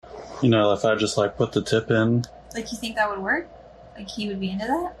You know, if I just like put the tip in. Like, you think that would work? Like, he would be into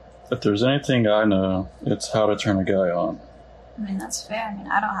that? If there's anything I know, it's how to turn a guy on. I mean, that's fair. I mean,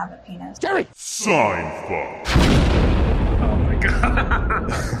 I don't have a penis. Jerry! Seinfeld. Oh my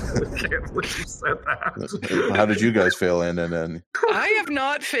god. I can't believe you said that. How did you guys fail in and then? I have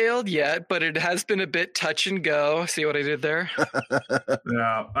not failed yet, but it has been a bit touch and go. See what I did there?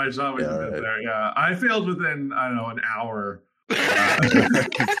 Yeah, I saw what you did there. Yeah, I failed within, I don't know, an hour.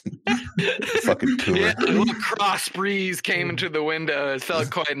 Fucking cooler. Yeah, a little cross breeze came into the window. It felt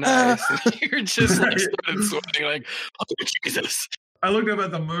quite nice. And you're just like started sweating, like, oh Jesus. I looked up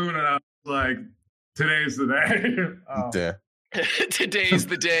at the moon and I was like, today's the day. Yeah. Today's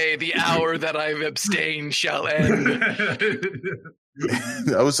the day, the hour that I've abstained shall end.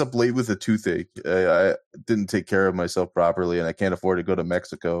 I was up late with a toothache. I didn't take care of myself properly, and I can't afford to go to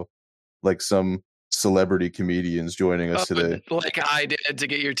Mexico like some celebrity comedians joining us today. Like I did to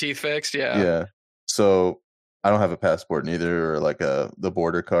get your teeth fixed, yeah. Yeah. So I don't have a passport neither, or like the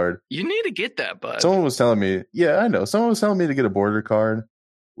border card. You need to get that, bud. Someone was telling me, yeah, I know. Someone was telling me to get a border card.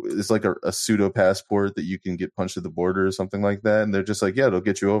 It's like a pseudo passport that you can get punched at the border or something like that. And they're just like, yeah, it'll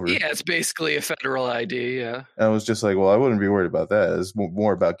get you over. Yeah, it's basically a federal ID, yeah. And I was just like, well, I wouldn't be worried about that. It's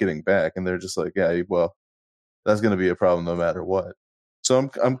more about getting back. And they're just like, yeah, well, that's going to be a problem no matter what.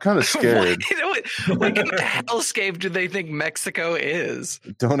 So I'm kind of scared. What kind of hellscape do they think Mexico is?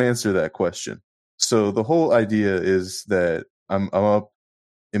 Don't answer that question. So the whole idea is that I'm up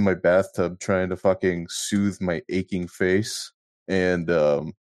in my bathtub trying to fucking soothe my aching face. And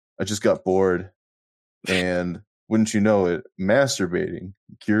I just got bored, and wouldn't you know it, masturbating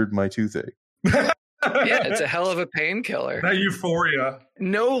cured my toothache. Yeah, it's a hell of a painkiller. That euphoria.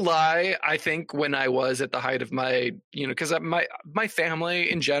 No lie, I think when I was at the height of my, because my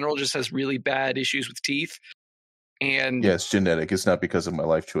family in general just has really bad issues with teeth. And yeah, it's genetic. It's not because of my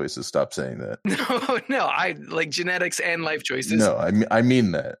life choices. Stop saying that. No, I like genetics and life choices. No, I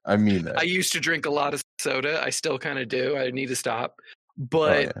mean that. I mean that. I used to drink a lot of soda. I still kind of do. I need to stop.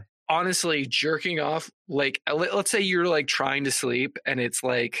 But honestly, jerking off, like, let's say you're like trying to sleep and it's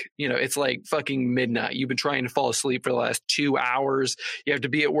like, it's like fucking midnight. You've been trying to fall asleep for the last 2 hours. You have to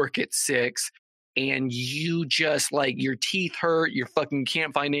be at work at 6. And you just like your teeth hurt. You fucking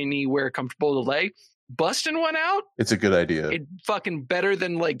can't find anywhere comfortable to lay. Busting one out, it's a good idea. It fucking better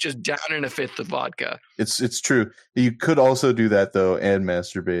than like just downing a fifth of vodka. It's true. You could also do that though and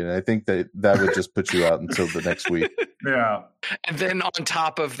masturbate, and I think that would just put you out until the next week. Yeah. And then on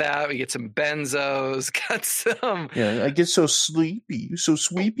top of that, we get some benzos, got some. Yeah, I get so sleepy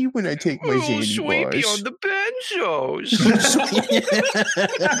when I take my Xanny sleepy bars. on the benzos.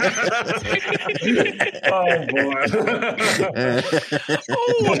 Oh boy.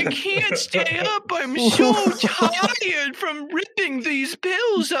 Oh, I can't stay up. I'm so tired from ripping these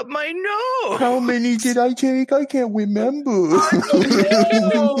pills up my nose. How many did I take? I can't remember.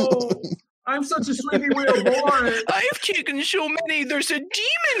 I'm such a sleepy wheel boy. I've taken so many. There's a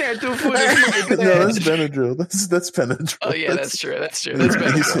demon at the foot of my bed. No, that's Benadryl. That's Benadryl. Oh yeah, that's true. That's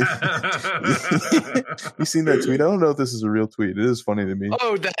Benadryl. You seen that tweet? I don't know if this is a real tweet. It is funny to me.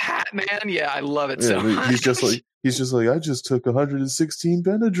 Oh, the hat man. Yeah, I love it so much. He's just like, I just took 116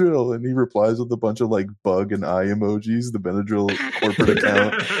 Benadryl, and he replies with a bunch of like bug and eye emojis. The Benadryl corporate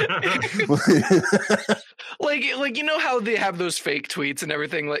account. like how they have those fake tweets and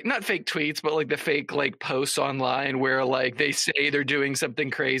everything, like not fake tweets, but like the fake like posts online where like they say they're doing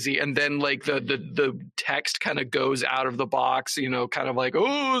something crazy, and then like the text kind of goes out of the box, kind of like,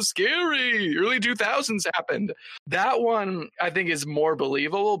 oh, scary, early 2000s happened. That one I think is more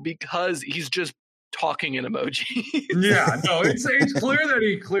believable because he's just talking in emojis. Yeah, no, it's clear that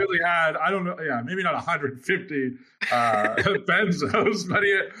he clearly had, I don't know, maybe not 150 benzos, but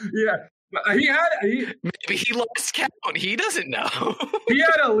maybe he lost count. He doesn't know. He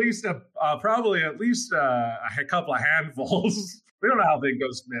had at least probably a couple of handfuls. We don't know how big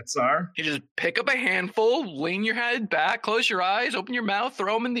those mitts are. You just pick up a handful, lean your head back, close your eyes, open your mouth,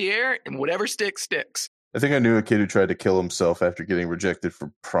 throw them in the air, and whatever sticks. I think I knew a kid who tried to kill himself after getting rejected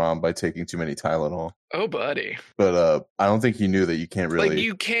for prom by taking too many Tylenol. Oh, buddy. But I don't think he knew that you can't really. Like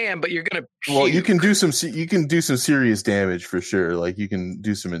you can, but you're gonna. Puke. Well, you can do some serious damage for sure. Like you can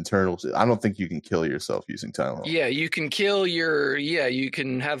do some internal. I don't think you can kill yourself using Tylenol. Yeah, you can kill you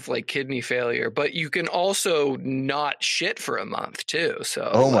can have like kidney failure, but you can also not shit for a month too.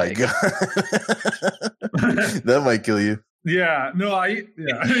 So. Oh my god, that might kill you. Yeah, no,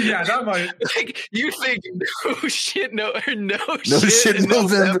 that might. Like, you think no shit November. No shit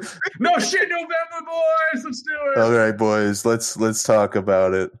November, boys. Let's do it. All right, boys. Let's talk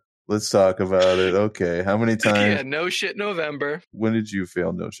about it. Let's talk about it. Okay, how many times? Yeah, no shit November. When did you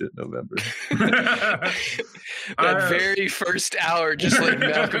fail no shit November? That very first hour, just like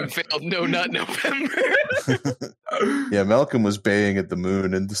Malcolm failed No Nut November. Yeah, Malcolm was baying at the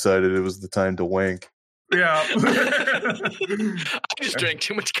moon and decided it was the time to wank. Yeah. I just drank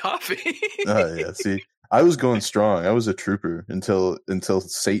too much coffee. Oh yeah, see, I was going strong. I was a trooper until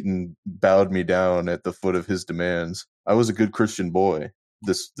Satan bowed me down at the foot of his demands. I was a good Christian boy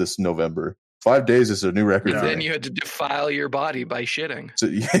this November. 5 days is a new record. And for then me. you had to defile your body by shitting. So,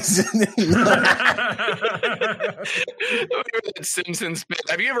 yes. Remember that Simpsons bit?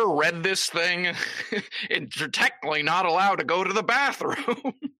 Have you ever read this thing? You're technically not allowed to go to the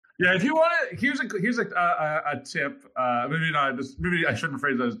bathroom. Yeah, if you want to, here's a tip. Maybe I shouldn't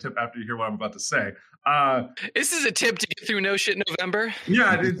phrase that as a tip after you hear what I'm about to say. This is a tip to get through No Shit November.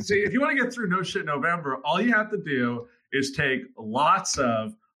 Yeah, if you want to get through No Shit November, all you have to do is take lots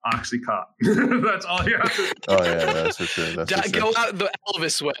of Oxycontin. That's all you have to do. Oh yeah, that's for sure. Go out the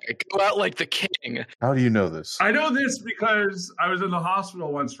Elvis way. Go out like the king. How do you know this? I know this because I was in the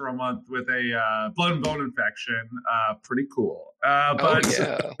hospital once for a month with a blood and bone infection. Pretty cool. But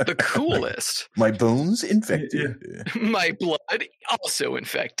the coolest. My bones infected. Yeah. My blood also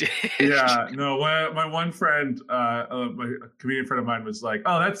infected. Yeah, no. My one friend, a comedian friend of mine, was like,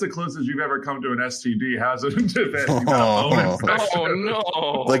 "Oh, that's the closest you've ever come to an STD, hasn't it?" You got a bone infection. Oh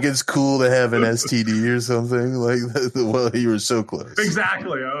no! Like it's cool to have an STD or something. Like, well, you were so close.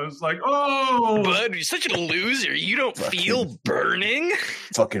 Exactly. I was like, "Oh, Bud, you're such a loser. You don't feel burning."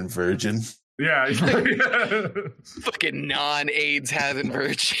 Fucking virgin. Yeah. Fucking non-AIDS having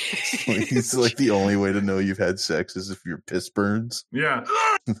virgin. It's like the only way to know you've had sex is if your piss burns. Yeah.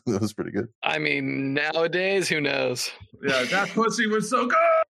 That was pretty good. I mean, nowadays, who knows? Yeah, that pussy was so good.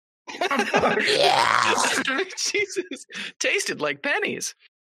 Jesus, tasted like pennies.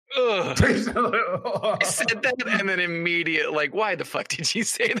 Ugh. I said that and then immediate, like, why the fuck did you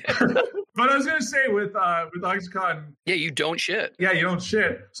say that? But I was gonna say with Oxycontin, Yeah, you don't shit. yeah, you don't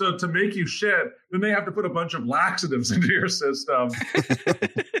shit. So to make you shit, then they have to put a bunch of laxatives into your system.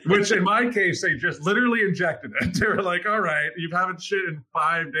 Which in my case, they just literally injected it. They were like, "All right, you haven't shit in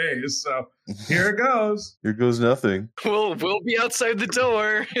 5 days, so here it goes." Here goes nothing. We'll be outside the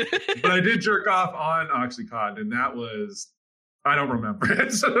door. But I did jerk off on Oxycontin, and that was, I don't remember it.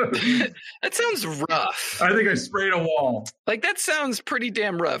 That sounds rough. I think I sprayed a wall. Like that sounds pretty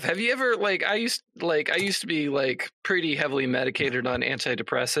damn rough. Have you ever I used to be like pretty heavily medicated on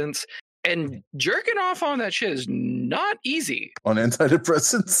antidepressants, and jerking off on that shit is not easy. On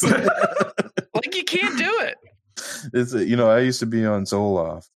antidepressants? Like you can't do it. It's I used to be on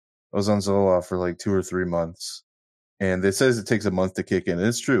Zoloft. I was on Zoloft for like 2 or 3 months, and it says it takes a month to kick in, and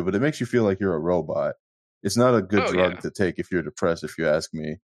it's true, but it makes you feel like you're a robot. It's not a good drug to take if you're depressed, if you ask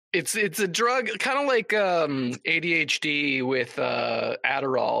me. It's a drug kind of like ADHD with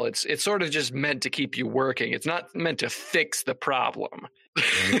Adderall. It's sort of just meant to keep you working. It's not meant to fix the problem.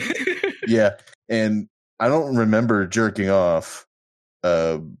 Yeah, and I don't remember jerking off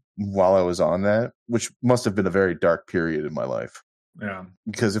while I was on that, which must have been a very dark period in my life. Yeah.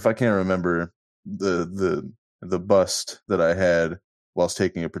 Because if I can't remember the bust that I had whilst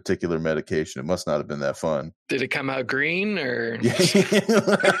taking a particular medication, it must not have been that fun. Did it come out green or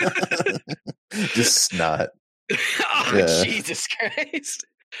just snot? Oh, Yeah. Jesus Christ.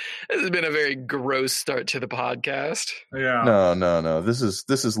 This has been a very gross start to the podcast. Yeah. No. This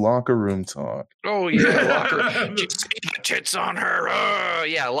is locker room talk. Oh yeah, locker room. Did you see the tits on her? Oh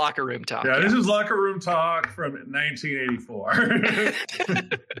yeah, locker room talk. Yeah, this is locker room talk from 1984.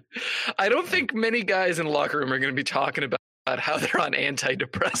 I don't think many guys in the locker room are going to be talking about how they're on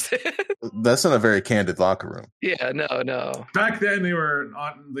antidepressants. That's not a very candid locker room. Yeah, no. Back then, they weren't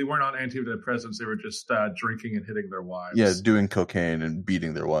on antidepressants. They were just drinking and hitting their wives. Yeah, doing cocaine and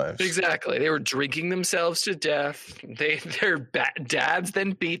beating their wives. Exactly. They were drinking themselves to death. Their dads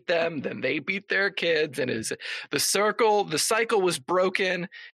then beat them. Then they beat their kids. And the cycle was broken.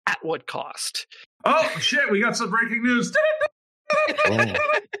 At what cost? Oh shit! We got some breaking news. Oh.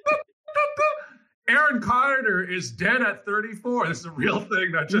 Aaron Carter is dead at 34. This is a real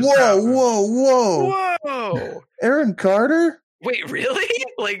thing that just happened. Whoa! Aaron Carter? Wait, really?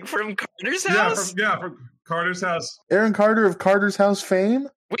 Like from Carter's house? From Carter's house. Aaron Carter of Carter's House fame?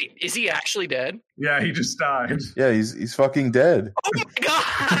 Wait, is he actually dead? Yeah, he just died. Yeah, he's fucking dead. Oh my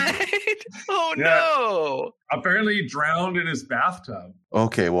god! Oh Yeah. no! Apparently, he drowned in his bathtub.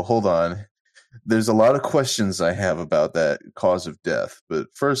 Okay, well, hold on. There's a lot of questions I have about that cause of death. But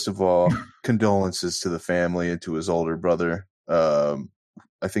first of all, condolences to the family and to his older brother.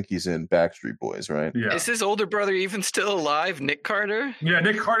 I think he's in Backstreet Boys, right? Yeah. Is his older brother even still alive, Nick Carter? Yeah,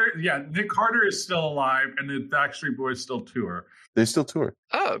 Nick Carter. Yeah, Nick Carter is still alive, and the Backstreet Boys still tour. They still tour.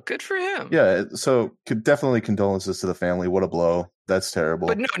 Oh, good for him. Yeah, so definitely condolences to the family. What a blow. That's terrible.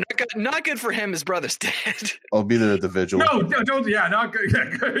 But no, not good for him. His brother's dead. I'll be there at the vigil. No, don't. Yeah, not good.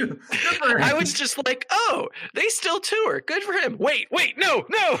 Yeah, good for him. I was just like, oh, they still tour. Good for him. Wait, no.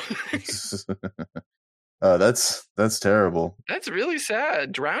 That's terrible. That's really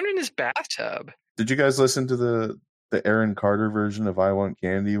sad. Drowned in his bathtub. Did you guys listen to the Aaron Carter version of I Want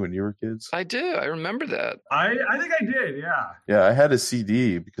Candy when you were kids? I do. I remember that. I think I did. Yeah. Yeah, I had a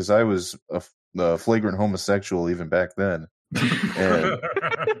CD because I was a flagrant homosexual even back then. And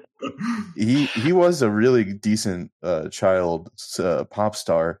he was a really decent child pop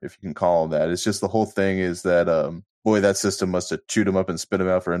star, if you can call him that. It's just the whole thing is that boy, that system must have chewed him up and spit him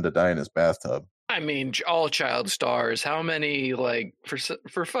out for him to die in his bathtub. I mean, all child stars. How many? Like,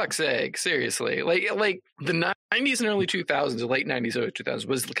 for fuck's sake, seriously. Like the 90s and early 2000s, the late 90s, early 2000s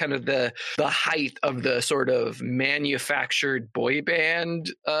was kind of the height of the sort of manufactured boy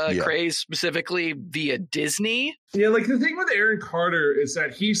band craze, specifically via Disney. Yeah, like the thing with Aaron Carter is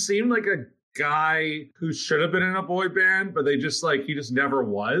that he seemed like a guy who should have been in a boy band, but he just never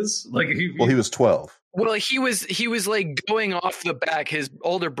was. Like he was 12. Well, he was like going off the back. His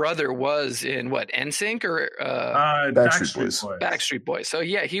older brother was in what, NSYNC or Backstreet Boys. Backstreet Boys. So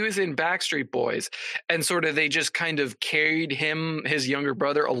yeah, he was in Backstreet Boys, and sort of they just kind of carried his younger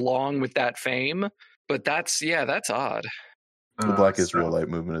brother, along with that fame. But that's odd. The Black Israelite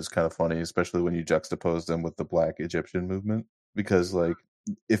movement is kind of funny, especially when you juxtapose them with the Black Egyptian movement, because like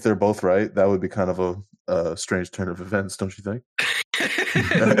if they're both right, that would be kind of a strange turn of events, don't you think?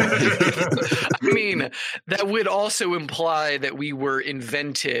 I mean, that would also imply that we were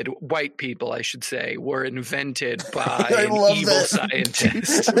invented, white people, I should say, were invented by an evil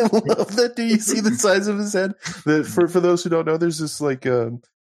scientist. I love that. Do you see the size of his head? For those who don't know, there's this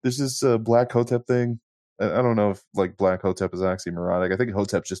Black Hotep thing. I don't know if like Black Hotep is oxymoronic. I think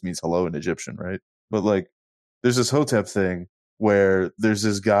Hotep just means hello in Egyptian, right? But like, there's this Hotep thing where there's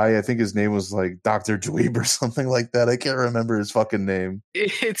this guy, I think his name was like Dr. Dweeb or something like that. I can't remember his fucking name.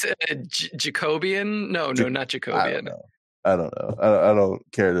 It's a Jacobian? No, not Jacobian. I don't know. I don't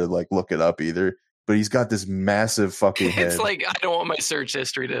care to like look it up either. But he's got this massive fucking head. It's like, I don't want my search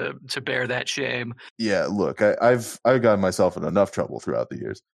history to bear that shame. Yeah, look, I've gotten myself in enough trouble throughout the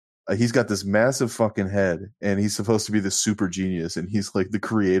years. He's got this massive fucking head, and he's supposed to be the super genius, and he's like the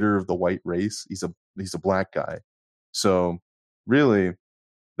creator of the white race. He's a black guy. So really,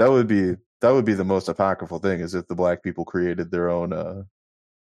 that would be the most apocryphal thing, is if the black people created their own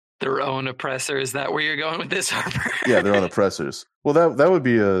oppressor. Is that where you're going with this, Harper? Yeah, their own oppressors. Well, that would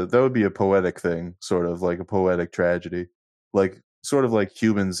be a poetic thing, sort of like a poetic tragedy, like sort of like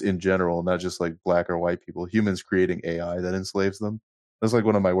humans in general, not just like black or white people. Humans creating AI that enslaves them. That's like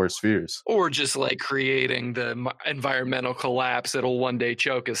one of my worst fears. Or just like creating the environmental collapse that'll one day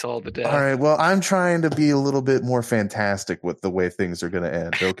choke us all to death. All right, well, I'm trying to be a little bit more fantastic with the way things are going to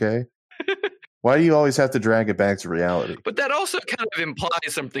end, okay? Why do you always have to drag it back to reality? But that also kind of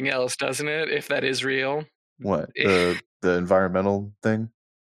implies something else, doesn't it? If that is real. What? The environmental thing?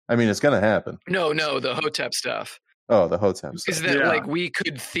 I mean, it's going to happen. No, the Hotep stuff. Oh, the Hotep stuff. Is that like we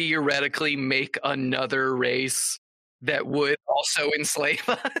could theoretically make another race that would also enslave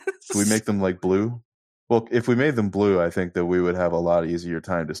us? Could we make them like blue? Well, if we made them blue, I think that we would have a lot easier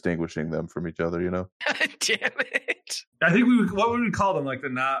time distinguishing them from each other, you know? Damn it. I think what would we call them? Like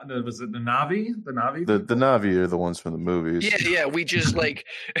was it the Na'vi? The Na'vi? The Na'vi are the ones from the movies. Yeah. We just like,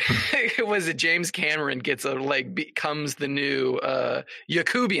 was it James Cameron becomes the new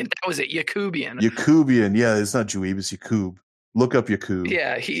Yakubian? That was it, Yakubian. Yakubian, yeah, it's not Dweeb, it's Yakub. Look up Yakub.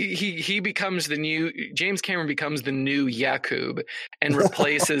 Yeah, he becomes the new James Cameron becomes the new Yakub and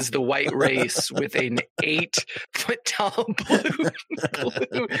replaces the white race with an 8-foot tall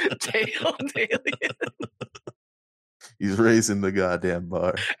blue tailed alien. He's raising the goddamn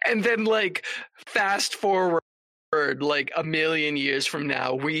bar. And then like fast forward like a million years from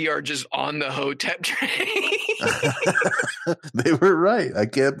now, we are just on the Hotep train. They were right. I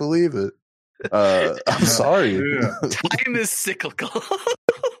can't believe it. I'm sorry. Yeah. Time is cyclical.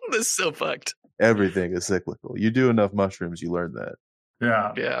 This is so fucked. Everything is cyclical. You do enough mushrooms, you learn that.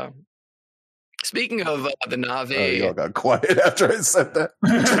 Yeah. Speaking of the Na'vi, y'all got quiet after I said that.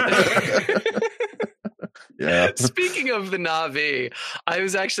 Yeah. Speaking of the Na'vi, I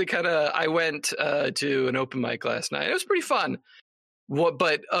was actually I went to an open mic last night. It was pretty fun.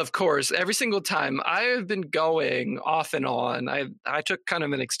 But of course, every single time I've been going off and on, I took kind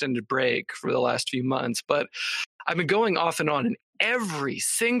of an extended break for the last few months, but I've been going off and on, and every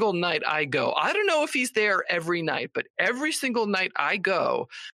single night I go, I don't know if he's there every night, but every single night I go,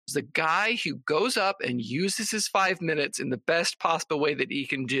 is a guy who goes up and uses his 5 minutes in the best possible way that he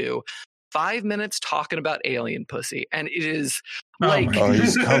can do. 5 minutes talking about alien pussy. And it is like... Oh,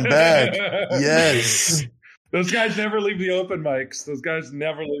 he's come back. Yes. Those guys never leave the open mics. Those guys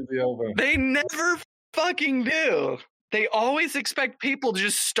never leave the open. They never fucking do. They always expect people to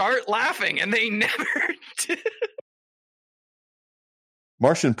just start laughing, and they never do.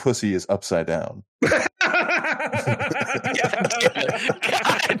 Martian pussy is upside down. God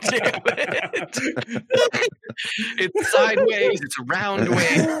damn it. It's sideways, it's round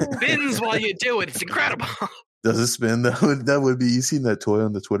ways, spins while you do it. It's incredible. Does it spin? That would be. You seen that toy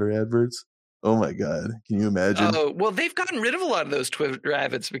on the Twitter adverts? Oh my god! Can you imagine? Oh well, they've gotten rid of a lot of those Twitter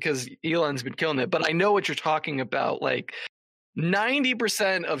adverts because Elon's been killing it. But I know what you're talking about. Like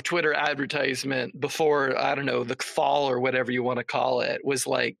 90% of Twitter advertisement before, I don't know, the fall or whatever you want to call it, was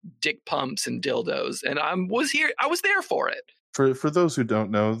like dick pumps and dildos, and I was there for it. For those who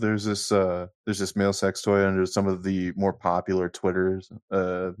don't know, there's this male sex toy under some of the more popular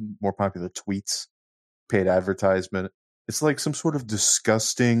more popular tweets, paid advertisement. It's like some sort of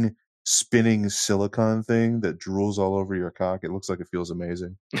disgusting spinning silicone thing that drools all over your cock. It looks like it feels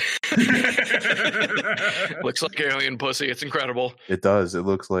amazing. Looks like alien pussy. It's incredible. It does. It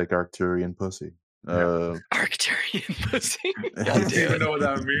looks like Arcturian pussy. Arcturian pussy. I don't even know what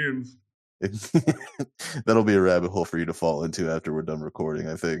that means. That'll be a rabbit hole for you to fall into after we're done recording,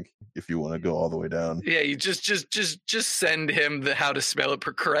 I think, if you want to go all the way down. Yeah, you just send him the how to spell it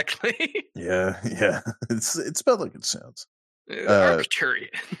correctly. Yeah. It's spelled like it sounds. Arcturian.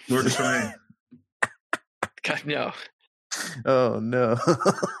 We're trying. God, no. Oh no.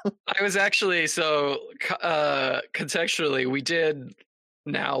 I was actually contextually, we did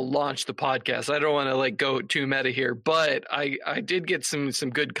now launch the podcast. I don't want to like go too meta here, but I did get some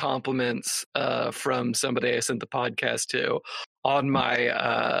good compliments from somebody I sent the podcast to on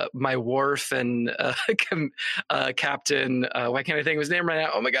my my Worf and Captain. Why can't I think of his name right now?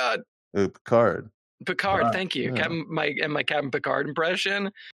 Oh my god, Picard. Thank you. Yeah. My Captain Picard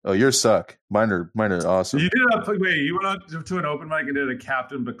impression. Oh, yours suck. Mine are awesome. You did you went out to an open mic and did a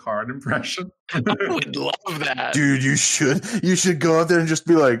Captain Picard impression? I would love that. Dude, you should go out there and just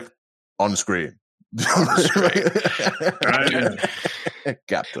be like, on screen.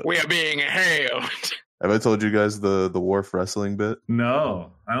 Captain. We are being hailed. Have I told you guys the Worf wrestling bit?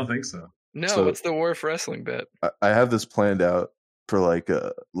 No, I don't think so. No, what's the Worf wrestling bit? I have this planned out for like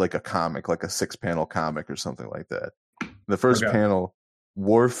a comic, like a 6-panel comic or something like that. The first panel,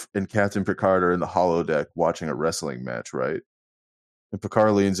 Worf and Captain Picard are in the holodeck watching a wrestling match, right? And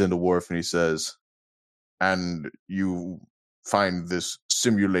Picard leans into Worf and he says, "And you find this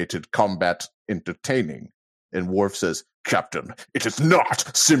simulated combat entertaining?" And Worf says, "Captain, it is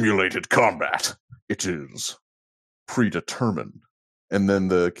not simulated combat. It is predetermined." And then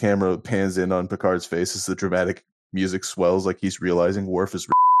the camera pans in on Picard's face as the dramatic music swells, like he's realizing Worf is.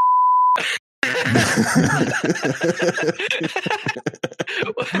 So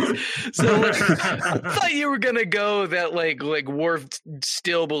I thought you were gonna go that like Worf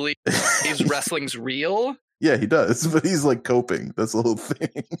still believes wrestling's real. Yeah, he does, but he's like coping. That's the whole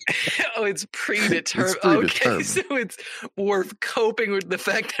thing. Oh, it's predetermined. Okay, so it's Worf coping with the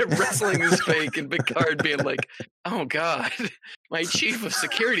fact that wrestling is fake, and Picard being like, "Oh God, my chief of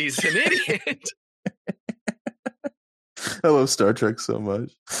security is an idiot." I love Star Trek so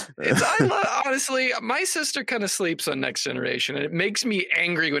much. Honestly, my sister kind of sleeps on Next Generation, and it makes me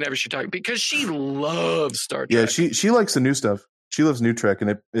angry whenever she talks because she loves Star Trek. Yeah, she likes the new stuff. She loves new Trek,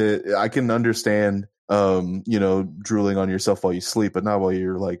 and I can understand, drooling on yourself while you sleep, but not while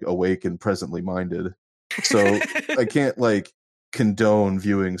you're like awake and presently minded. So I can't like condone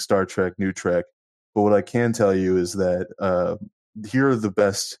viewing Star Trek, new Trek. But what I can tell you is that here are the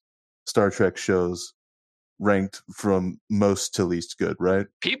best Star Trek shows, ranked from most to least good, right?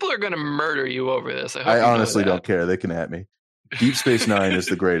 People are going to murder you over this. I honestly don't care. They can at me. Deep Space Nine is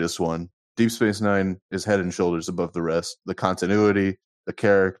the greatest one. Deep Space Nine is head and shoulders above the rest. The continuity, the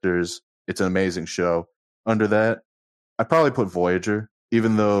characters, it's an amazing show. Under that, I'd probably put Voyager.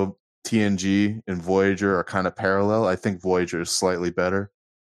 Even though TNG and Voyager are kind of parallel, I think Voyager is slightly better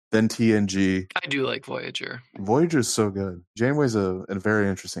than TNG. I do like Voyager. Voyager is so good. Janeway's a very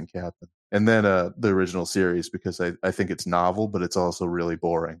interesting captain. And then the original series, because I think it's novel, but it's also really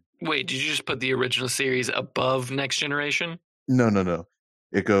boring. Wait, did you just put the original series above Next Generation? No.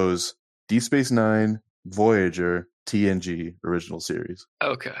 It goes Deep Space Nine, Voyager, TNG original series.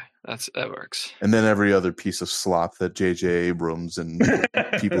 Okay, that works. And then every other piece of slop that J.J. Abrams and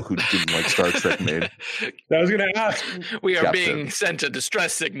people who didn't like Star Trek made. I was going to ask. We are Captain. being sent a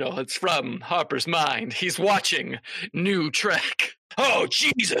distress signal. It's from Harper's mind. He's watching New Trek. Oh,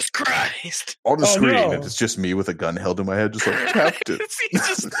 Jesus Christ. On the Oh, screen, no. and it's just me with a gun held to my head, just like, Captain. He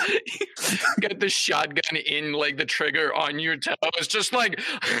just got the shotgun in like the trigger on your toe. It's just like,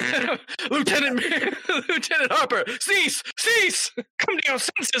 Lieutenant Harper, cease, come to your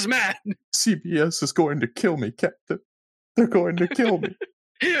senses, man. CBS is going to kill me, Captain. They're going to kill me.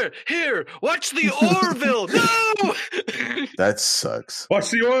 Here, watch the Orville. No! That sucks. Watch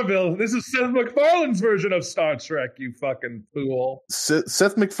the Orville. This is Seth MacFarlane's version of Star Trek, you fucking fool.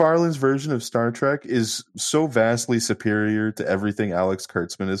 Seth MacFarlane's version of Star Trek is so vastly superior to everything Alex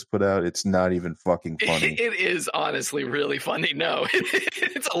Kurtzman has put out. It's not even fucking funny. It is honestly really funny. No,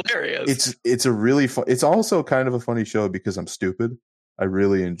 it's hilarious. It's a really fun. It's also kind of a funny show because I'm stupid. I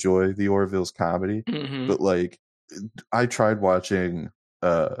really enjoy the Orville's comedy, Mhm. but like, I tried watching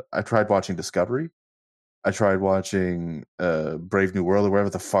Discovery. I tried watching Brave New World or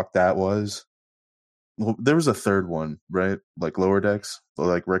whatever the fuck that was. Well, there was a third one, right? Like Lower Decks,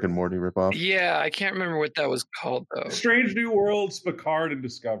 like Rick and Morty ripoff. Yeah, I can't remember what that was called though. Strange New Worlds, Picard, and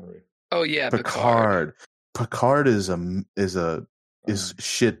Discovery. Oh yeah, Picard. Picard is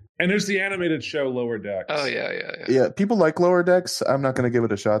shit. And there's the animated show Lower Decks. Oh yeah. Yeah, people like Lower Decks. I'm not going to give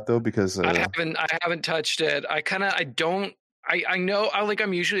it a shot though because I haven't touched it. I know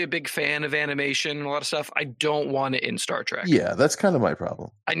I'm usually a big fan of animation and a lot of stuff. I don't want it in Star Trek. yeah, that's kind of my problem.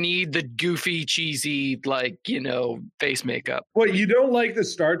 I need the goofy, cheesy, face makeup. What, you don't like the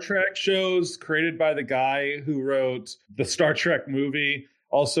Star Trek shows created by the guy who wrote the Star Trek movie,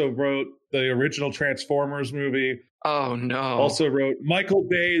 also wrote the original Transformers movie, Oh no. also wrote Michael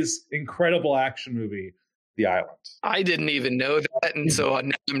Bay's incredible action movie, The Island. I didn't even know that, and so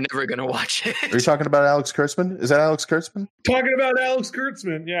I'm never gonna watch it. Are you talking about Alex Kurtzman? Is that Alex Kurtzman? Talking about Alex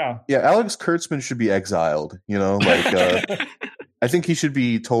Kurtzman, yeah. Yeah, Alex Kurtzman should be exiled. I think he should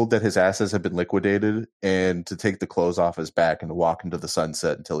be told that his assets have been liquidated and to take the clothes off his back and to walk into the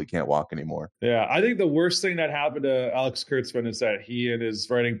sunset until he can't walk anymore. Yeah, I think the worst thing that happened to Alex Kurtzman is that he and his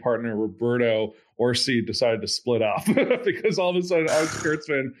writing partner, Roberto Orsi, decided to split up because all of a sudden Alex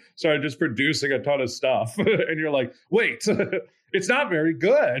Kurtzman started just producing a ton of stuff. And you're like, wait, it's not very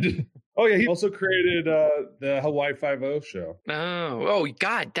good. Oh, yeah, he also created the Hawaii Five-0 show. Oh,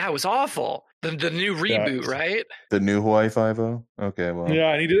 God, that was awful. The new reboot, right? The new Hawaii Five-0? Okay, well.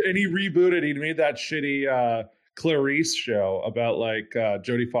 Yeah, and he rebooted. He made that shitty Clarice show about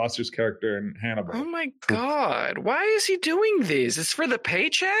Jodie Foster's character in Hannibal. Oh my God. Why is he doing these? It's for the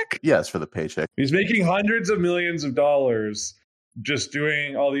paycheck? Yeah, it's for the paycheck. He's making hundreds of millions of dollars just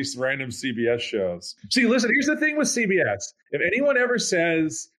doing all these random CBS shows. See, listen, here's the thing with CBS. If anyone ever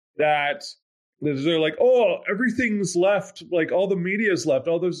says that they're like, oh, everything's left, like all the media's left,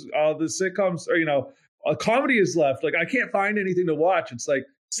 all the sitcoms, or, comedy is left, like I can't find anything to watch. It's like,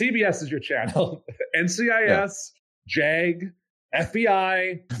 CBS is your channel. NCIS, JAG,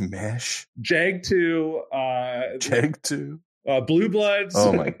 FBI, MASH, JAG 2, JAG 2, Blue Bloods.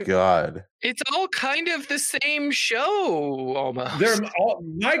 Oh my God. It's all kind of the same show almost.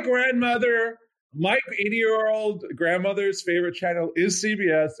 My grandmother, my 80-year-old grandmother's favorite channel is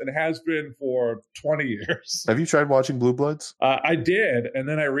CBS and has been for 20 years. Have you tried watching Blue Bloods? I did, and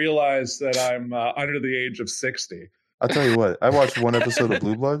then I realized that I'm under the age of 60. I'll tell you what, I watched one episode of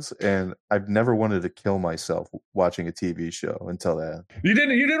Blue Bloods, and I've never wanted to kill myself watching a TV show until that. You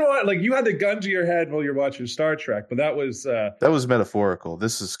didn't want, you had the gun to your head while you're watching Star Trek, but that was metaphorical.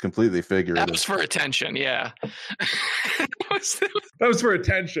 This is completely figurative. That was for attention, yeah. That was for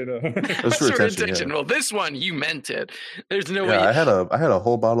attention. That was for attention. Yeah. Well, this one, you meant it. There's no way. I had a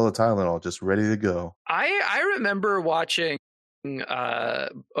whole bottle of Tylenol just ready to go. I remember watching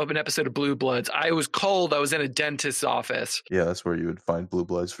of an episode of Blue Bloods. I was cold. I was in a dentist's office. Yeah, that's where you would find Blue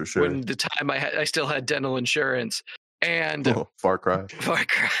Bloods for sure. When the time I still had dental insurance. And Far Cry.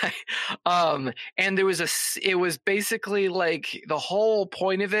 And it was basically like the whole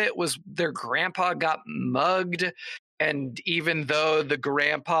point of it was their grandpa got mugged. And even though the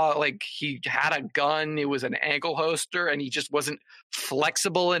grandpa, he had a gun, it was an ankle holster, and he just wasn't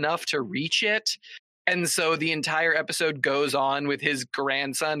flexible enough to reach it. And so the entire episode goes on with his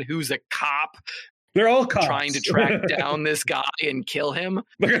grandson, who's a cop. They're all cops. Trying to track down this guy and kill him.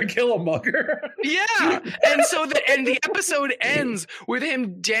 They're going to kill a mugger? Yeah. And so the episode ends with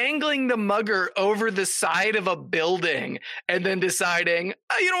him dangling the mugger over the side of a building and then deciding,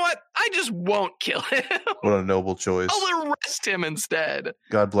 you know what? I just won't kill him. What a noble choice. I'll arrest him instead.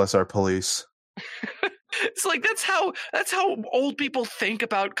 God bless our police. It's like that's how old people think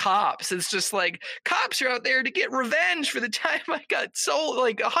about cops. It's just like cops are out there to get revenge for the time I got sold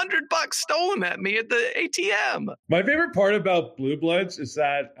like $100 stolen at me at the ATM. My favorite part about Blue Bloods is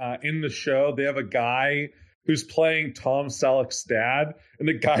that in the show they have a guy who's playing Tom Selleck's dad, and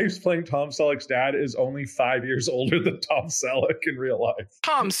the guy who's playing Tom Selleck's dad is only 5 years older than Tom Selleck in real life.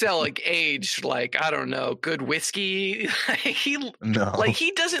 Tom Selleck aged like, I don't know, good whiskey. He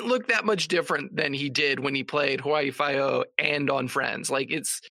doesn't look that much different than he did when he played Hawaii Five-0 and on Friends.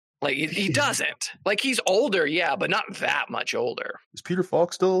 He doesn't. Like, he's older, yeah, but not that much older. Is Peter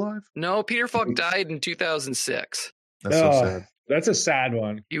Falk still alive? No, Peter Falk died in 2006. That's so sad. That's a sad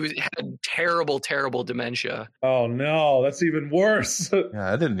one. He had terrible, terrible dementia. Oh, no. That's even worse.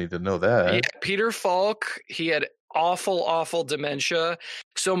 Yeah, I didn't need to know that. Yeah, Peter Falk, he had awful, awful dementia.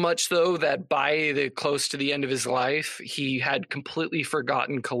 So much so that by close to the end of his life, he had completely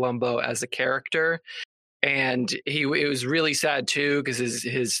forgotten Columbo as a character. And it was really sad, too, because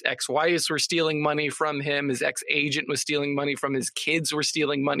his ex-wives were stealing money from him. His ex-agent was stealing money from his kids were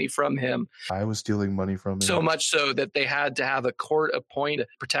stealing money from him. I was stealing money from him. So much so that they had to have a court-appointed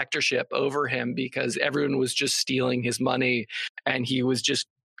protectorship over him because everyone was just stealing his money. And he was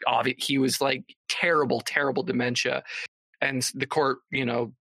like terrible, terrible dementia. And the court,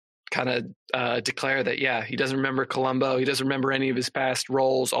 kind of declare that, yeah, he doesn't remember Columbo. He doesn't remember any of his past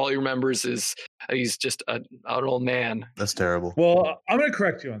roles. All he remembers is he's just an old man. That's terrible. Well, I'm going to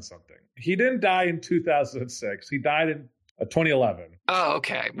correct you on something. He didn't die in 2006. He died in 2011. Oh,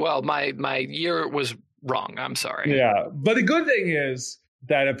 okay. Well, my year was wrong. I'm sorry. Yeah. But the good thing is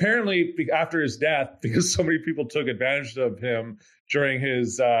that apparently after his death, because so many people took advantage of him during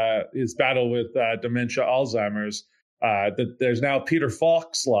his battle with dementia, Alzheimer's, that there's now Peter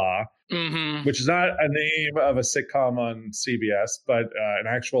Falk's Law, which is not a name of a sitcom on CBS, but an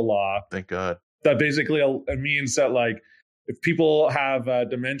actual law. Thank God. That basically means that, like, if people have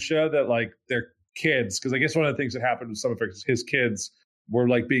dementia, that, like, their kids, because I guess one of the things that happened with some of his kids were,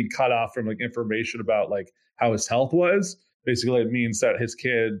 like, being cut off from, like, information about, like, how his health was. Basically, it means that his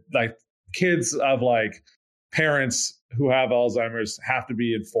kids of, like, parents who have Alzheimer's have to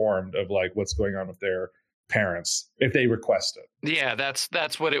be informed of, like, what's going on with their parents if they request it. Yeah,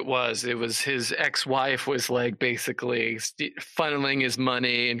 that's what it was. It was his ex-wife was like basically funneling his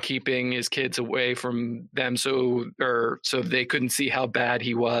money and keeping his kids away from them so they couldn't see how bad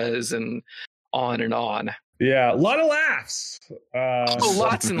he was, and on and on. Yeah, a lot of laughs.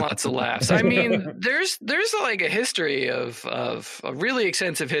 Lots and lots of laughs. I mean, there's like a history of a really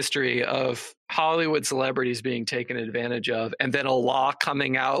extensive history of Hollywood celebrities being taken advantage of, and then a law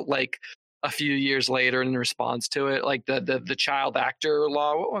coming out like a few years later in response to it, like the child actor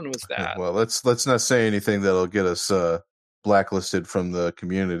law. What one was that? Well, let's not say anything that'll get us blacklisted from the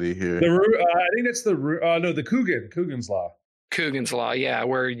community here. I think it's the Coogan's law. Coogan's law, yeah,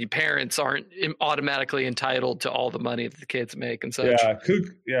 where your parents aren't automatically entitled to all the money that the kids make and such.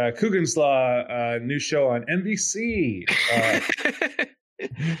 Yeah, Coogan's law, new show on NBC.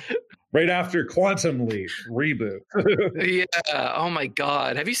 Right after Quantum Leap reboot. Yeah. Oh my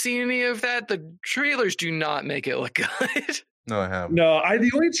God. Have you seen any of that? The trailers do not make it look good. No, I haven't. No,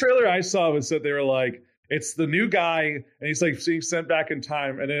 the only trailer I saw was that they were like, it's the new guy, and he's like being sent back in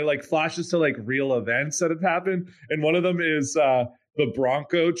time, and it like flashes to like real events that have happened, and one of them is the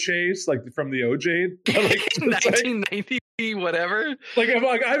Bronco chase, like from the OJ, like 1990. Whatever. Like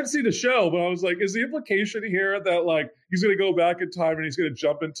I haven't seen the show, but I was like, is the implication here that like he's gonna go back in time and he's gonna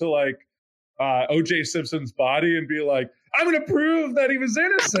jump into like OJ Simpson's body and be like, I'm gonna prove that he was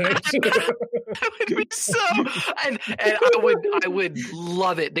innocent? That would be so, and I would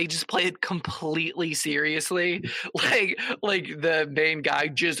love it. They just play it completely seriously, like the main guy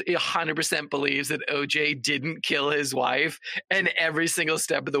just 100% believes that OJ didn't kill his wife, and every single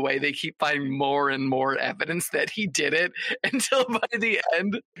step of the way they keep finding more and more evidence that he did it, until by the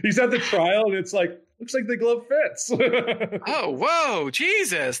end he's at the trial and it's like, looks like the glove fits. Oh, whoa,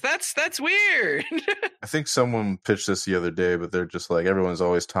 Jesus, that's weird. I think someone pitched this the other day, but they're just like, everyone's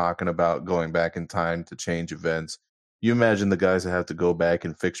always talking about going back in time to change events. You imagine the guys that have to go back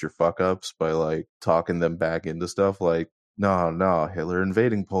and fix your fuck ups by like talking them back into stuff. Like, no, Hitler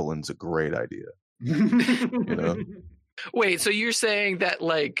invading Poland's a great idea. You know? Wait, so you're saying that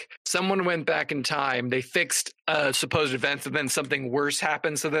like someone went back in time, they fixed supposed events, and then something worse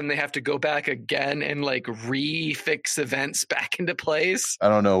happened, so then they have to go back again and like re-fix events back into place? I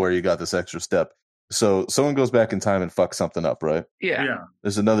don't know where you got this extra step. So someone goes back in time and fucks something up, right? Yeah.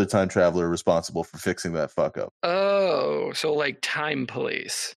 There's another time traveler responsible for fixing that fuck up. Oh, so like Time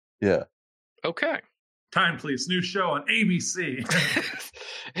Police. Yeah. Okay. Time Police, new show on ABC.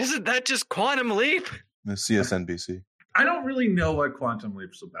 Isn't that just Quantum Leap? The CSNBC. I don't really know what Quantum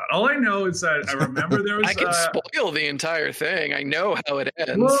Leap's about. All I know is that I remember there was. I can spoil the entire thing. I know how it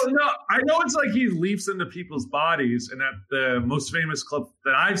ends. Well, no, I know it's like he leaps into people's bodies, and that the most famous clip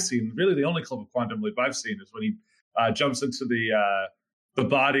that I've seen, really the only clip of Quantum Leap I've seen, is when he jumps into the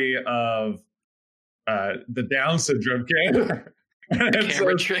body of the Down syndrome kid.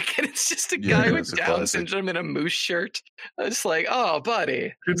 Camera trick, and it's just a guy with Down syndrome in a moose shirt. It's like, oh,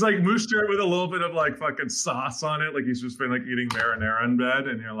 buddy. It's like moose shirt with a little bit of like fucking sauce on it, like he's just been like eating marinara in bed,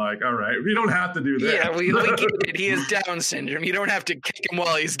 and you're like, all right, you don't have to do that. Yeah, we get it. He has Down syndrome. You don't have to kick him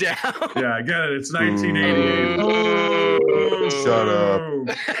while he's down. Yeah, I get it. It's 1988. Shut up.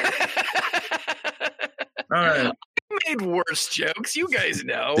 All right. Made worse jokes. You guys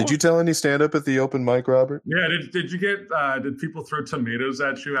know. Did you tell any stand up at the open mic, Robert? Yeah. Did you get? Did people throw tomatoes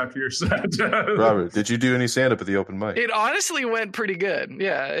at you after your set? Robert, did you do any stand up at the open mic? It honestly went pretty good.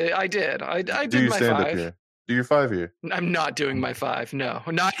 Yeah, I did. I do did your my stand 5. up here. Do your 5 here. I'm not doing my 5. No,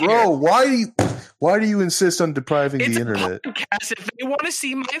 not here. Bro, why do you insist on depriving the internet? A podcast. If they want to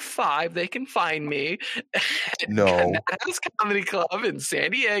see my 5, they can find me at No. House Comedy Club in San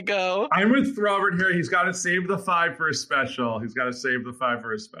Diego. I'm with Robert here. He's got to save the 5 for a special.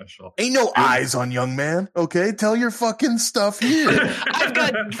 Ain't no eyes on young man, okay? Tell your fucking stuff here. I've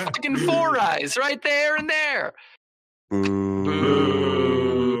got fucking 4 eyes right there and there. Boo.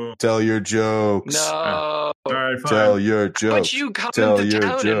 Boo. Tell your jokes. No. All right, fine. Tell your jokes. But you come Tell to your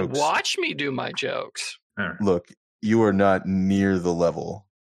town and jokes. watch me do my jokes. All right. Look, you are not near the level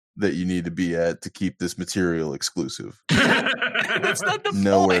that you need to be at to keep this material exclusive. That's not the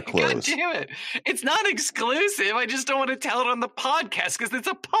Nowhere point. God close. damn it. It's not exclusive. I just don't want to tell it on the podcast because it's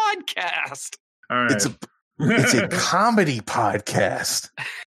a podcast. All right. It's a comedy podcast.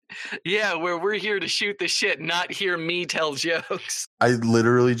 Yeah, where we're here to shoot the shit, not hear me tell jokes. I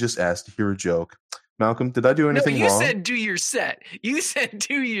literally just asked to hear a joke. Malcolm, did I do anything no, you wrong? said do your set. You said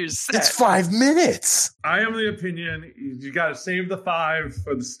do your set. It's 5 minutes. I am the opinion you got to save the 5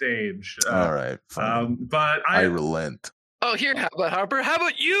 for the stage. All right, fine. But I relent. Oh, here, how about Harper? How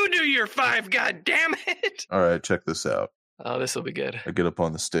about you do your 5? God damn it! All right, check this out. Oh, this will be good. I get up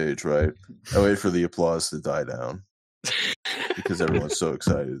on the stage, right? I wait for the applause to die down because everyone's so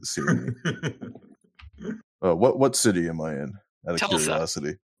excited to see me. What city am I in? Out of Tulsa.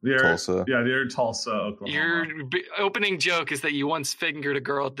 curiosity. Tulsa. Tulsa. Yeah, they're in Tulsa, Oklahoma. Your opening joke is that you once fingered a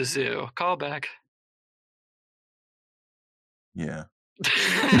girl at the zoo. Call back. Yeah.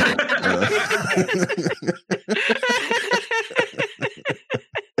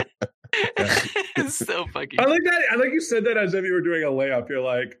 It's so fucking. I like that. I like you said that as if you were doing a layup. You're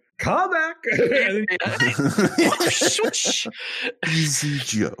like, call back. And then- Easy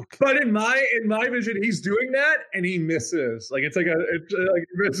joke. but in my vision, he's doing that and he misses. Like it's like he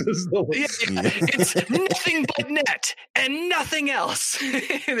misses the. Yeah, it's nothing but net and nothing else.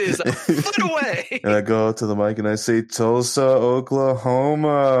 It is a foot away. And I go up to the mic and I say, Tulsa,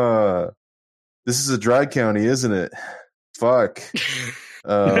 Oklahoma. This is a dry county, isn't it? Fuck.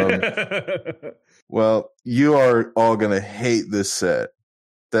 Well, you are all going to hate this set.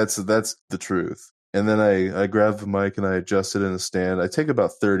 That's the truth. And then I grab the mic and I adjust it in a stand. I take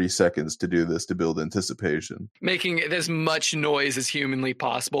about 30 seconds to do this to build anticipation. Making as much noise as humanly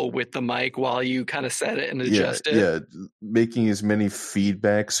possible with the mic while you kind of set it and adjust it. Yeah, making as many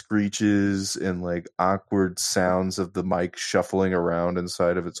feedback screeches and like awkward sounds of the mic shuffling around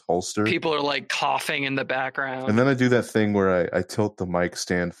inside of its holster. People are like coughing in the background. And then I do that thing where I tilt the mic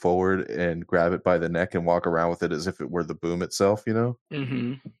stand forward and grab it by the neck and walk around with it as if it were the boom itself, you know?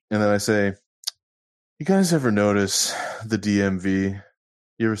 Mm-hmm. And then I say, you guys ever notice the DMV?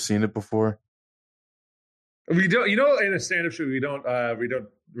 You ever seen it before? We don't. You know, in a stand-up show, we don't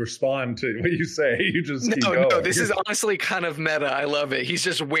respond to what you say. You just keep going. No. This is honestly kind of meta. I love it. He's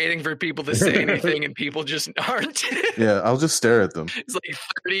just waiting for people to say anything, and people just aren't. Yeah, I'll just stare at them. It's like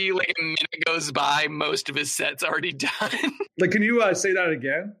 30, like a minute goes by. Most of his set's already done. Like, can you say that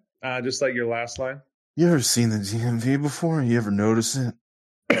again? Just like your last line. You ever seen the DMV before? You ever notice it?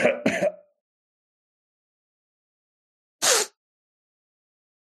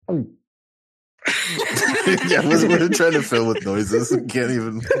 Yeah, we're trying to fill with noises. We can't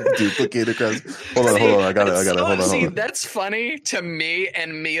even duplicate across. Hold on. I got it. Hold on. That's funny to me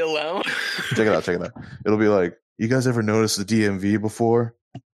and me alone. Check it out. It'll be like, you guys ever noticed the DMV before?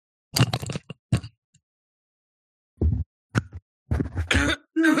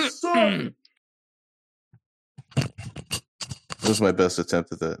 That was my best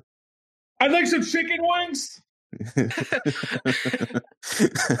attempt at that. I'd like some chicken wings.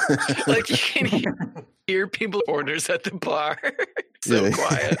 Like you can hear people orders at the bar. So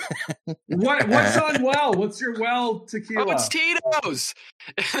quiet. What's on well? What's your well tequila? Oh, it's Tito's.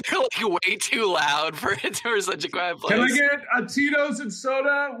 They're like way too loud for such a quiet place. Can I get a Tito's and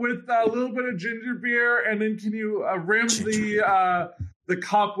soda with a little bit of ginger beer, and then can you rim the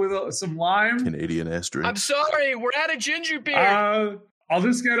cup with some lime? Canadian ass drink. I'm sorry, we're out of ginger beer. I'll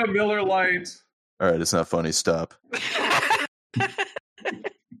just get a Miller Lite. All right, it's not funny. Stop.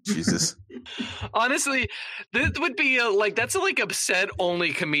 Jesus. Honestly, this would be that's like upset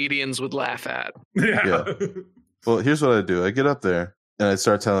only comedians would laugh at. Yeah. Well, here's what I do. I get up there and I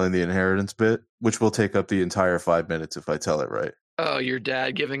start telling the inheritance bit, which will take up the entire 5 minutes if I tell it right. Oh, your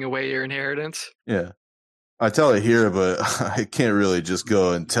dad giving away your inheritance? Yeah. I tell it here, but I can't really just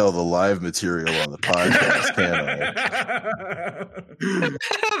go and tell the live material on the podcast, can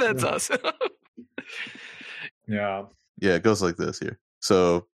I? That's awesome. Yeah. Yeah, it goes like this here.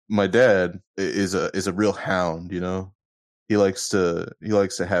 So my dad is a real hound, you know. He likes to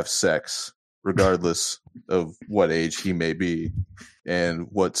have sex regardless of what age he may be and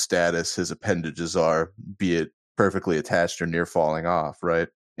what status his appendages are, be it perfectly attached or near falling off, right?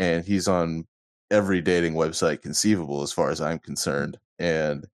 And he's on every dating website conceivable as far as I'm concerned.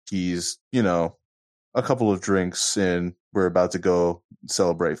 And he's, you know, a couple of drinks in, we're about to go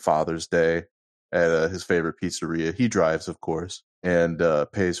celebrate Father's Day at his favorite pizzeria. He drives, of course, and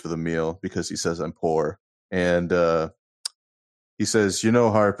pays for the meal because he says I'm poor. And he says, you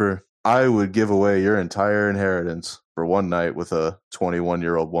know, Harper, I would give away your entire inheritance for one night with a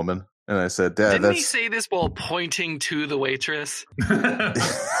 21-year-old woman. And I said, Dad, didn't he say this while pointing to the waitress?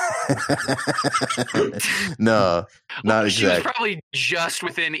 No, not exactly. She was probably just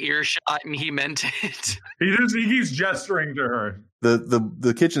within earshot, and he meant it. He's gesturing to her.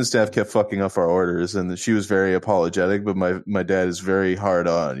 The kitchen staff kept fucking up our orders, and she was very apologetic. But my dad is very hard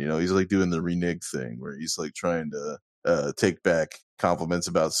on. You know, he's like doing the renege thing where he's like trying to take back compliments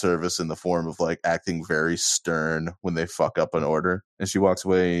about service in the form of like acting very stern when they fuck up an order. And she walks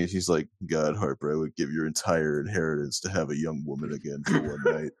away and she's like, God, Harper, I would give your entire inheritance to have a young woman again for one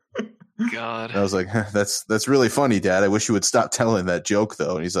night. God. And I was like, that's really funny, Dad. I wish you would stop telling that joke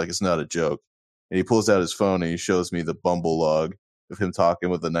though. And he's like, it's not a joke. And he pulls out his phone and he shows me the Bumble log of him talking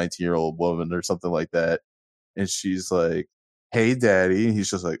with a 19-year-old woman or something like that. And she's like, hey, Daddy. And he's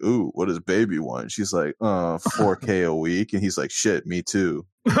just like, ooh, what does baby want? And she's like, $4K a week. And he's like, shit, me too.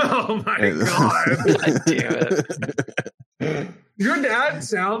 Oh my God. God damn it. Your dad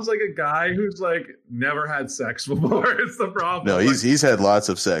sounds like a guy who's like never had sex before. It's the problem. No, he's had lots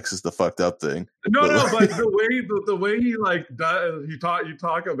of sex. Is the fucked up thing. No, but the way he like does, you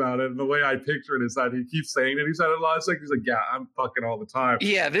talk about it, and the way I picture it is that he keeps saying it. He's had a lot of sex. He's like, yeah, I'm fucking all the time.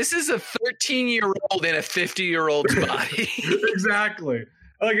 Yeah, this is a 13-year-old in a 50-year-old's body. Exactly.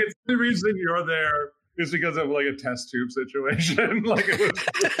 Like it's the reason you're there is because of like a test tube situation. Like it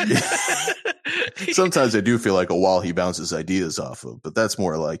was. Sometimes I do feel like a wall he bounces ideas off of, but that's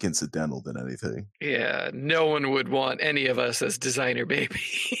more like incidental than anything. Yeah, no one would want any of us as designer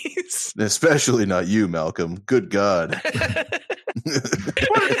babies. Especially not you, Malcolm. Good God.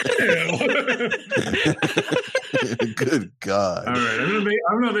 Good God. All right,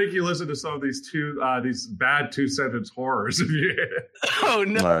 I'm gonna make you listen to some of these bad 2-sentence horrors. Oh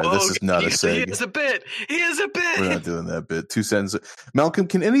no! All right, this is not a seg. He is a bit. We're not doing that bit. 2 sentences. Malcolm,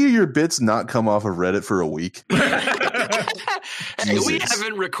 can any of your bits not come off of Reddit for a week? Hey, we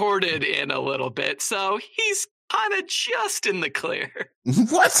haven't recorded in a little bit, so he's kind of just in the clear.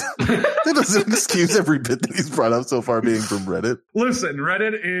 What? That doesn't excuse every bit that he's brought up so far being from Reddit. Listen,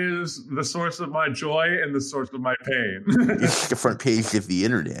 Reddit is the source of my joy and the source of my pain. It's the front page of the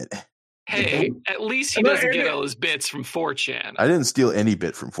internet. Hey, at least he doesn't get all his bits from 4chan. I didn't steal any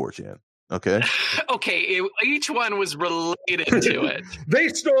bit from 4chan. Okay. Okay, each one was related to it. They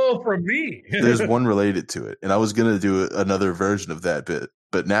stole from me. There's one related to it, and I was gonna do another version of that bit,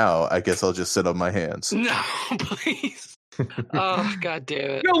 but now I guess I'll just sit on my hands. No, please. Oh, God damn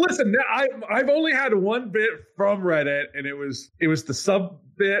it. No, listen, I've only had one bit from Reddit, and it was the sub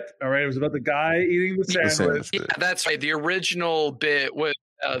bit. All right, it was about the guy eating the sandwich. Yeah, that's right. The original bit with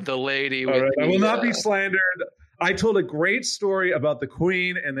the lady. All right, I will not be slandered. I told a great story about the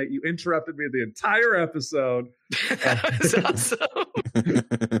Queen, and that you interrupted me the entire episode. That was awesome.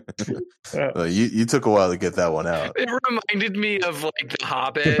 You took a while to get that one out. It reminded me of like The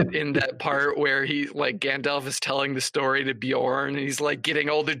Hobbit in that part where he like Gandalf is telling the story to Bjorn, and he's like getting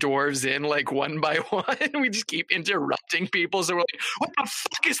all the dwarves in like one by one. We just keep interrupting people, so we're like, "What the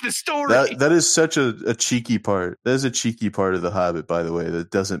fuck is the story?" That is such a cheeky part. That is a cheeky part of The Hobbit, by the way,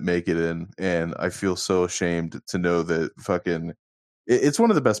 that doesn't make it in, and I feel so ashamed to know that fucking. It's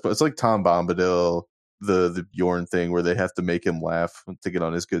one of the best. It's like Tom Bombadil. the Bjorn thing where they have to make him laugh to get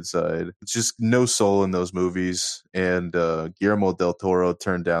on his good side. It's just no soul in those movies. And Guillermo del Toro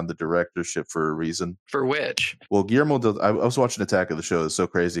turned down the directorship for a reason. For which? Well, I was watching Attack of the Show. It's so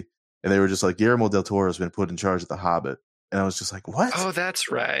crazy. And they were just like, Guillermo del Toro has been put in charge of The Hobbit. And I was just like, what? Oh,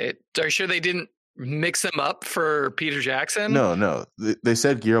 that's right. Are you sure they didn't mix them up for Peter Jackson? No. They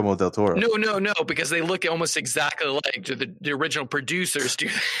said Guillermo del Toro. No, because they look almost exactly like the original producers do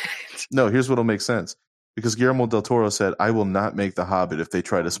that. No, here's what'll make sense. Because Guillermo del Toro said, I will not make The Hobbit if they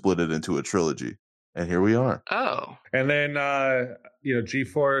try to split it into a trilogy. And here we are. Oh. And then,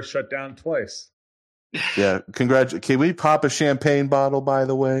 G4 shut down twice. Yeah, can we pop a champagne bottle, by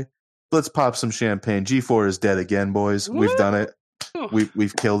the way? Let's pop some champagne. G4 is dead again, boys. Woo! We've done it.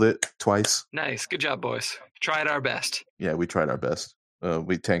 We've killed it twice. Nice. Good job, boys. Tried our best. Yeah, we tried our best.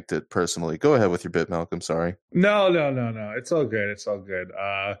 We tanked it personally. Go ahead with your bit, Malcolm. Sorry. No. It's all good.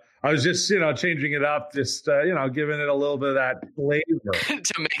 I was just, changing it up, just, giving it a little bit of that flavor.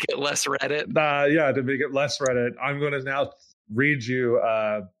 To make it less Reddit. To make it less Reddit. I'm going to now read you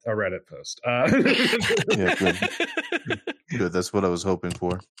a Reddit post. Yeah, good. That's what I was hoping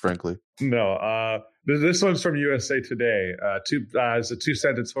for, frankly. No, this one's from USA Today. It's a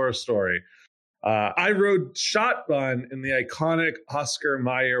 2-sentence horror story. I rode shotgun in the iconic Oscar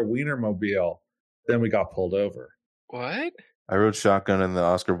Mayer Wienermobile. Then we got pulled over. What? I rode shotgun in the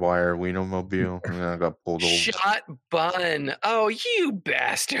Oscar Mayer Wienermobile, and then I got pulled over. Shot bun. Oh, you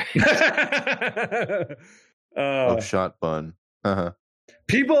bastard. Shot bun. Uh-huh.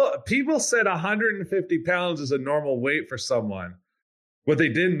 People said 150 pounds is a normal weight for someone. What they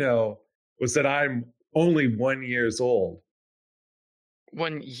didn't know was that I'm only 1 year old.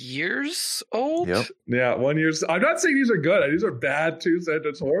 1 years old? Yep. Yeah, 1 year. I'm not saying these are good. These are bad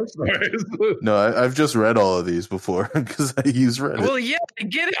 2-sentence horror stories. No, I've just read all of these before because I use Reddit. Well, yeah, I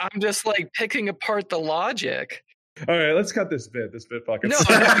get it. I'm just like picking apart the logic. All right, let's cut this bit. This bit fucking. No,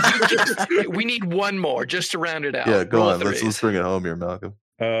 we need one more just to round it out. Yeah, go Roll on. threes. Let's bring it home here, Malcolm.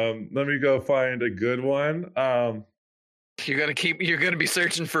 Let me go find a good one. You're gonna be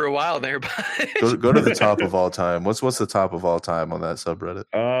searching for a while there, but Go to the top of all time. What's the top of all time on that subreddit?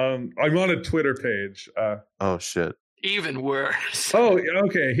 I'm on a Twitter page. Oh shit. even worse. Oh,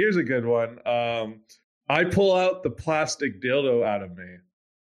 okay. Here's a good one. I pull out the plastic dildo out of me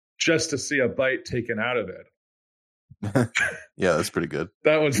just to see a bite taken out of it. Yeah, that's pretty good.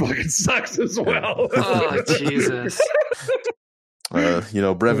 That one fucking sucks as well. Oh, Jesus.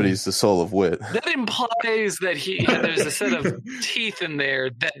 Brevity's the soul of wit. That implies that there's a set of teeth in there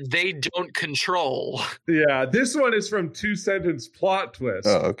that they don't control. Yeah, this one is from 2-Sentence Plot Twist.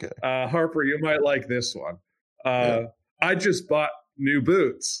 Oh, okay. Harper, you might like this one. I just bought new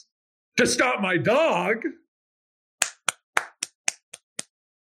boots to stop my dog.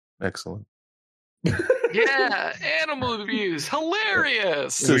 Excellent. Yeah, animal abuse.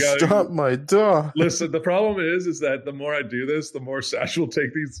 Hilarious. To stop my dog. Listen, the problem is that the more I do this, the more Sash will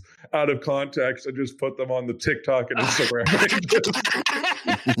take these out of context and just put them on the TikTok and Instagram.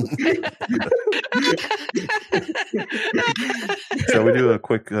 Shall we do a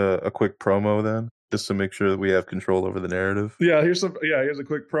quick promo then, just to make sure that we have control over the narrative? Yeah, here's a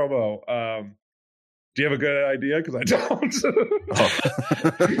quick promo. Do you have a good idea? Because I don't.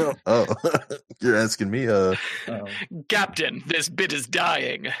 Oh, you're asking me. Captain, this bit is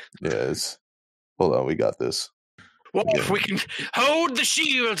dying. Yes. Hold on, we got this. Well, if we can hold the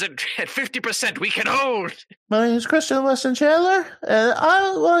shields at 50%, we can hold. My name is Christian Weston Chandler, and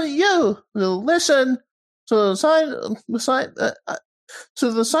I want you to listen to the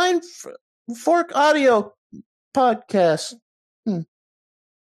Sign Fork Audio podcast.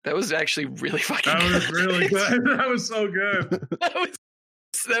 That was actually really fucking That good. was really good. That was so good.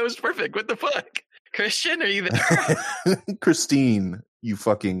 That was perfect. What the fuck? Christian, are you there? Christine, you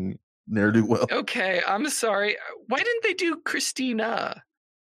fucking ne'er-do-well. Okay, I'm sorry. Why didn't they do Christina?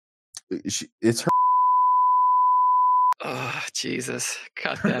 It's her. Oh, Jesus.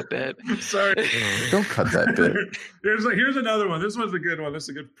 Cut that bit. Sorry. Don't cut that bit. Here's another one. This one's a good one. This is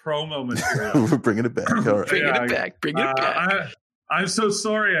a good promo material. We're bringing it back. All right. Bring it back. Bring it back. I'm so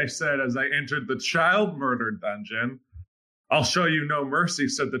sorry, I said as I entered the child murder dungeon. I'll show you no mercy,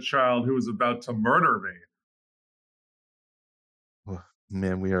 said the child who was about to murder me.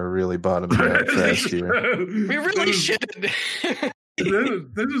 Man, we are really bottoming out fast here. We really should.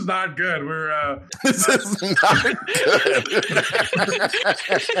 This is not good. This is not good.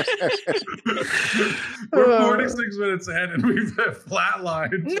 We're 46 minutes in and we've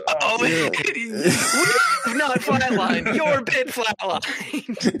flatlined. No, we've not flatlined. Your bit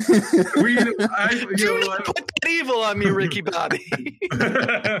flatlined. Do not put that evil on me, Ricky Bobby.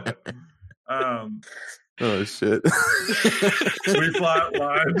 Oh shit! We flat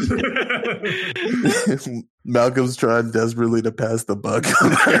lines. Malcolm's trying desperately to pass the buck.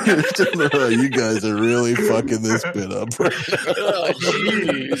 You guys are really fucking this bit up. Oh,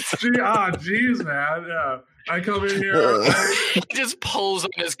 jeez. Jeez, man. Yeah. I come in here. He just pulls on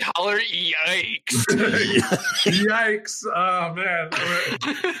his collar. Yikes. Yikes. Oh, man.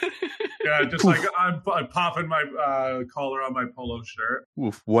 Yeah, just like I'm popping my collar on my polo shirt.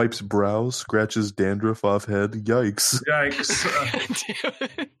 Oof, wipes brow, scratches dandruff off head. Yikes. Yikes.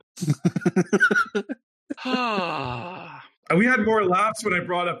 We had more laughs when I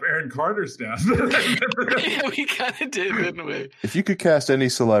brought up Aaron Carter's death. Yeah, we kind of did, didn't we? If you could cast any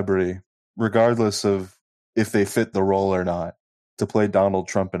celebrity, regardless of if they fit the role or not, to play Donald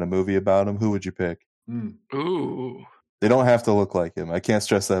Trump in a movie about him, who would you pick? Ooh. They don't have to look like him. I can't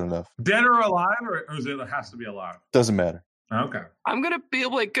stress that enough. Dead or alive, or is it has to be alive? Doesn't matter. Okay. I'm gonna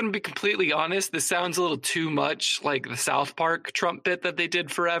be completely honest. This sounds a little too much like the South Park Trump bit that they did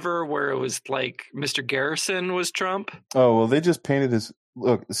forever, where it was like Mr. Garrison was Trump. Oh well, they just painted his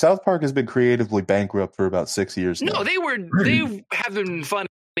look. South Park has been creatively bankrupt for about 6 years now. No, they have been funny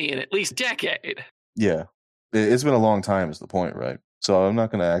in at least a decade. Yeah, it's been a long time. Is the point, right? So I'm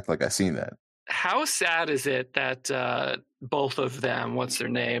not going to act like I've seen that. How sad is it that both of them, what's their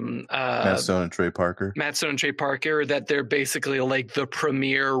name? Matt Stone and Trey Parker. Matt Stone and Trey Parker, that they're basically like the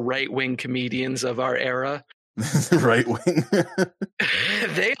premier right-wing comedians of our era. Right wing.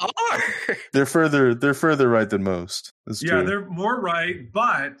 They are. They're further right than most. That's yeah, true. they're more right,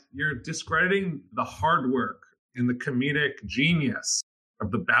 but you're discrediting the hard work and the comedic genius of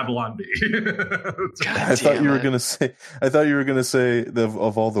the Babylon Bee. I thought you were gonna say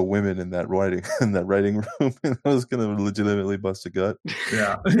of all the women in that writing room, and I was gonna legitimately bust a gut.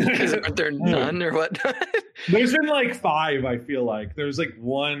 Yeah. Aren't there none or what? There's been like 5, I feel like. There's like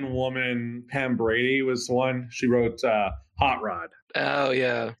one woman, Pam Brady was one. She wrote Hot Rod. Oh,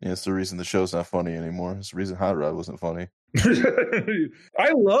 yeah. Yeah, it's the reason the show's not funny anymore. It's the reason Hot Rod wasn't funny.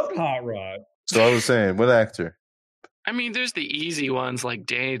 I loved Hot Rod. So I was saying, what actor? I mean, there's the easy ones like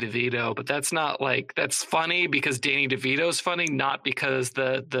Danny DeVito, but that's not like, that's funny because Danny DeVito's funny, not because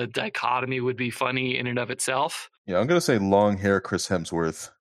the dichotomy would be funny in and of itself. Yeah, I'm gonna say long hair Chris Hemsworth,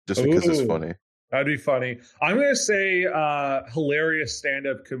 just because it's funny. That'd be funny. I'm gonna say hilarious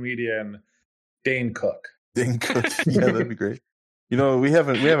stand-up comedian Dane Cook. Dane Cook, yeah, that'd be great. You know, we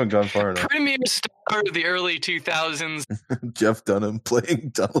haven't gone far enough. Premier star of the early 2000s. Jeff Dunham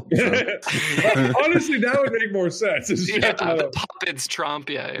playing Donald Trump. Honestly, that would make more sense. The puppet's Trump.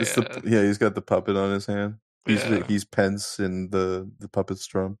 Yeah. He's got the puppet on his hand. Yeah. He's Pence and the puppet's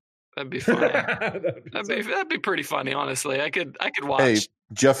Trump. That'd be funny. that'd be pretty funny, honestly. I could watch. Hey,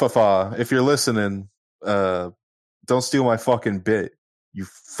 Jeff Afa, if you're listening, don't steal my fucking bit. You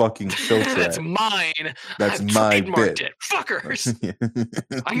fucking filter. That's mine. That's I've my trademarked bit. It. Fuckers.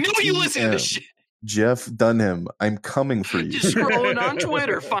 I know you listen to this shit. Jeff Dunham, I'm coming for you. Just scrolling on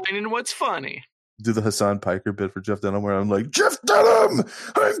Twitter, finding what's funny. Do the Hassan Piker bit for Jeff Dunham where I'm like, Jeff Dunham,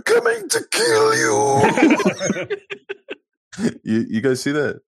 I'm coming to kill you. You guys see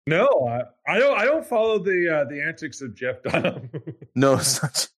that? No, I don't follow the antics of Jeff Dunham. No, it's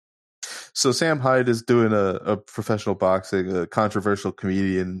not. So Sam Hyde is doing a professional boxing, a controversial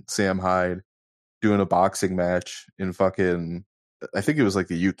comedian, Sam Hyde, doing a boxing match in fucking, I think it was like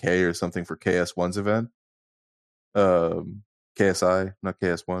the UK or something for KS1's event. KSI, not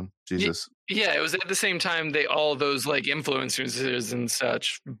KS1. Jesus. Yeah, it was at the same time all those like influencers and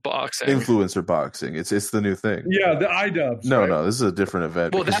such boxing. Influencer boxing. It's the new thing. Yeah, the iDubbbz. No, right? no, this is a different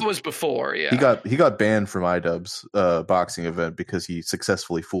event. Well, that was before, yeah. He got banned from iDubbbz boxing event because he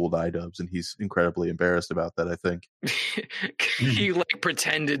successfully fooled iDubbbz, and he's incredibly embarrassed about that, I think. He like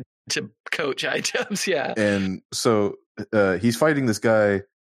pretended to coach iDubbbz, yeah. And so he's fighting this guy,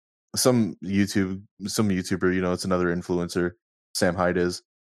 some YouTuber, you know, it's another influencer, Sam Hyde is,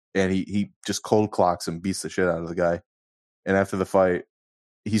 and he just cold clocks him, beats the shit out of the guy. And after the fight,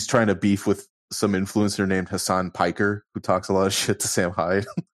 he's trying to beef with some influencer named Hassan Piker, who talks a lot of shit to Sam Hyde.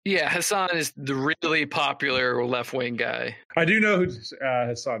 Yeah, Hassan is the really popular left-wing guy. I do know who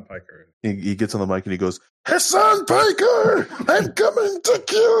Hassan Piker is. He gets on the mic and he goes, Hassan Piker, I'm coming to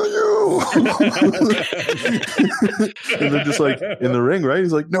kill you. And they're just like, in the ring, right?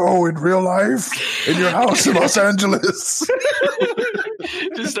 He's like, no, in real life, in your house in Los Angeles.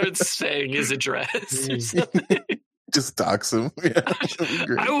 Just starts saying his address or something. Just dox him. Yeah,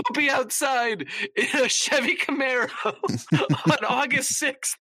 I will be outside in a Chevy Camaro on August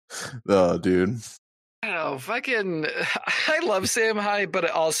 6th. Oh, dude. Oh, I love Sam Hyde, but I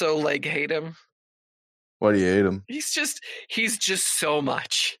also like hate him. Why do you hate him? He's just so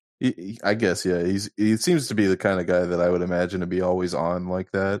much. I guess, yeah. He seems to be the kind of guy that I would imagine to be always on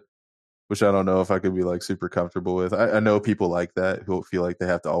like that, which I don't know if I could be like super comfortable with. I know people like that who feel like they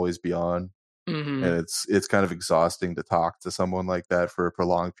have to always be on, Mm-hmm. and it's kind of exhausting to talk to someone like that for a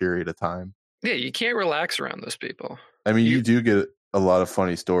prolonged period of time. Yeah, you can't relax around those people. I mean, you do get a lot of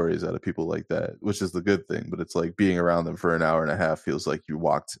funny stories out of people like that, which is the good thing. But it's like being around them for an hour and a half feels like you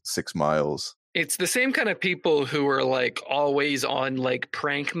walked 6 miles. It's the same kind of people who are like always on like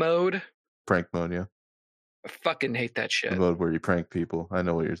prank mode. Prank mode, yeah. I fucking hate that shit. The mode where you prank people. I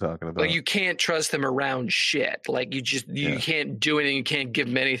know what you're talking about. Like you can't trust them around shit. Like you can't do anything. You can't give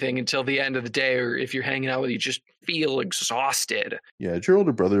them anything until the end of the day. Or if you're hanging out with you, just feel exhausted. Yeah, did your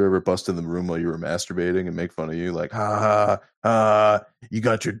older brother ever bust in the room while you were masturbating and make fun of you? Like, you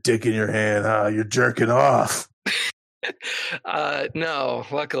got your dick in your hand, you're jerking off. No,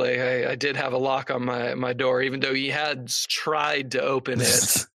 luckily I did have a lock on my door, even though he had tried to open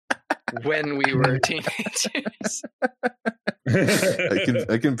it when we were teenagers.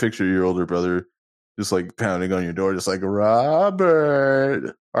 I can picture your older brother just like pounding on your door, just like,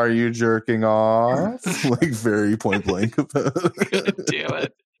 Robert, are you jerking off? Like very point blank about it. God damn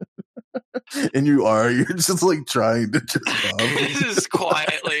it. And you're just like trying to jerk off. As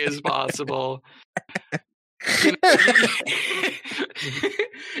quietly as possible.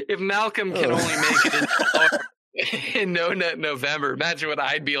 If Malcolm can only make it in No Nut November, imagine what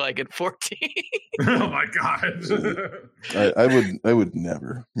I'd be like at 14. Oh my god. I would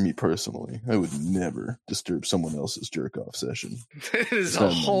never, me personally, I would never disturb someone else's jerk off session. It is a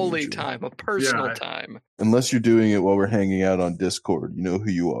holy time, a personal time. Unless you're doing it while we're hanging out on Discord, you know who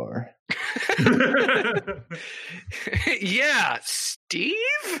you are. Yeah, Steve?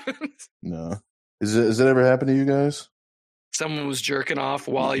 No. Has it ever happened to you guys? Someone was jerking off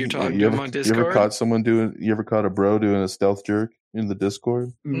while you're talking to him on Discord? You ever caught a bro doing a stealth jerk in the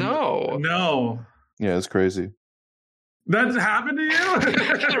Discord? No. Yeah, it's crazy. That's happened to you?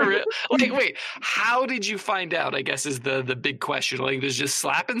 Like, wait, how did you find out, I guess, is the big question. Like, there's just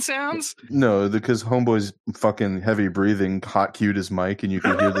slapping sounds? No, because homeboy's fucking heavy breathing, hot cued his mic, and you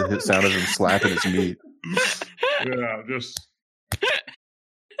can hear the sound of him slapping his meat. Yeah, just...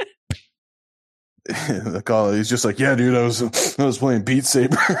 The caller, he's just like, yeah, dude, I was playing Beat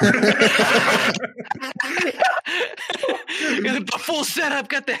Saber. The full setup,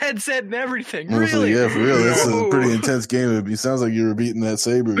 got the headset and everything. I was Really? like, yeah, for real. That's a pretty intense game. It sounds like you were beating that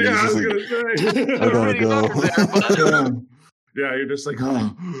saber. Yeah, I was like, gonna say. I gotta go. Yeah, you're just like,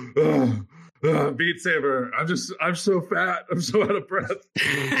 Beat Saber. I'm so fat. I'm so out of breath.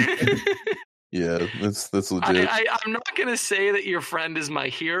 Yeah, that's legit. I'm not gonna say that your friend is my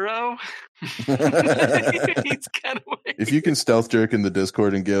hero. He's kind of weird. If you can stealth jerk in the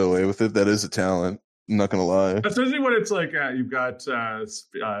Discord and get away with it, that is a talent. I'm not gonna lie. Especially when it's like you've got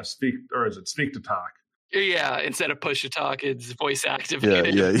speak to talk. Yeah, instead of push to talk, it's voice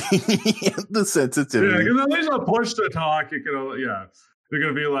activated. Yeah. The sensitivity. Yeah, because at least on push to talk, you can. Yeah, you're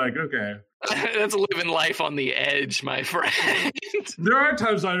gonna be like, okay. That's living life on the edge, my friend. There are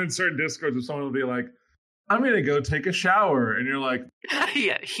times I'm in certain Discords where someone will be like, I'm going to go take a shower. And you're like...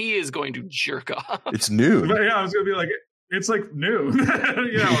 Yeah, he is going to jerk off. It's noon. But yeah, I was going to be like, it's like noon.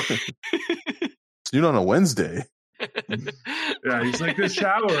 You know? It's noon on a Wednesday. Yeah, he's like, this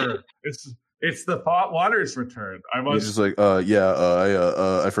shower. It's the hot water's return. He's just like,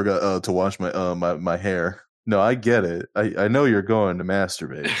 I forgot to wash my hair. No, I get it. I know you're going to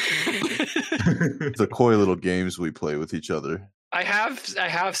masturbate. The coy little games we play with each other. I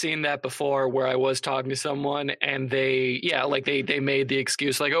have seen that before where I was talking to someone and they made the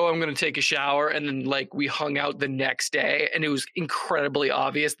excuse like, oh, I'm going to take a shower. And then like we hung out the next day and it was incredibly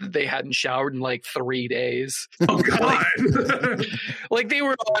obvious that they hadn't showered in like 3 days. Oh God. Like they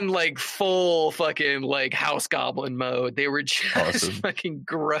were on like full fucking like house goblin mode. They were just awesome. Fucking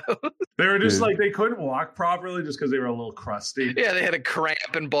gross. They were just like, they couldn't walk properly just because they were a little crusty. Yeah, they had a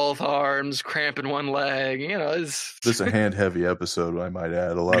cramp in both arms, cramp in one leg. You know, this is a hand heavy episode, I might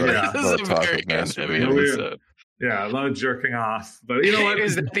add. A lot of talk of masturbation. Yeah, a lot of jerking off. But you know what?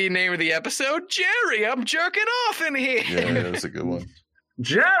 Is that the name of the episode? Jerry, I'm jerking off in here. Yeah, that's a good one.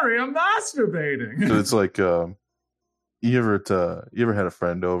 Jerry, I'm masturbating. So it's like, you ever had a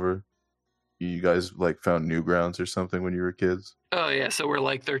friend over? You guys like found Newgrounds or something when you were kids? Oh yeah, so we're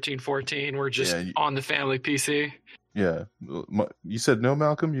like 13, 14. We're just on the family PC. Yeah, you said no,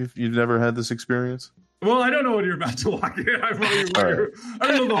 Malcolm. You've never had this experience? Well, I don't know what you're about to walk in. I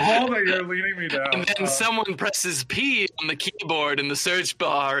don't know the hall that you're leading me down. And then someone presses P on the keyboard in the search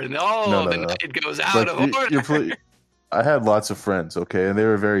bar, and the night goes out of order. I had lots of friends, okay, and they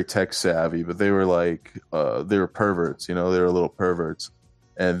were very tech savvy, but they were like, they were perverts, you know, they were little perverts.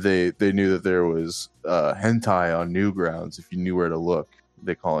 and they knew that there was hentai on Newgrounds. If you knew where to look,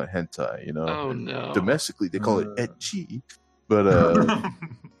 they call it hentai. You know, Oh no. domestically they call it ecchi, but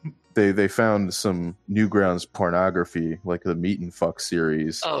they found some Newgrounds pornography, like the Meat and Fuck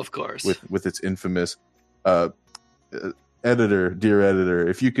series, Oh, of course. with its infamous editor, dear editor,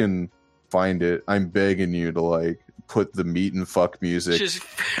 if you can find it, I'm begging you to like put the Meat and Fuck music.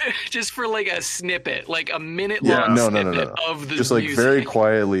 Just for like a snippet, like a minute Yeah, long no, snippet of the just like music.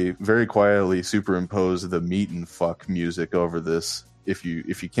 very quietly superimpose the Meat and Fuck music over this. If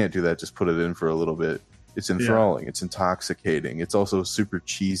you can't do that, just put it in for a little bit. It's enthralling. It's intoxicating. It's also super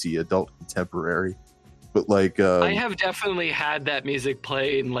cheesy, adult contemporary. But like, I have definitely had that music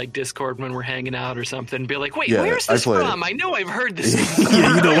play in like Discord when we're hanging out or something. Be like, wait, Yeah, where's I this play from? it. I know I've heard this.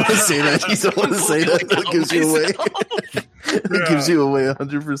 Yeah, you don't want to say that. You don't want to say that. That gives you away. It gives you away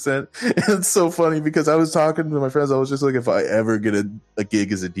 100%. And it's so funny because I was talking to my friends. I was just like, if I ever get a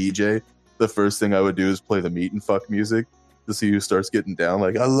gig as a DJ, the first thing I would do is play the Meat and Fuck music to see who starts getting down.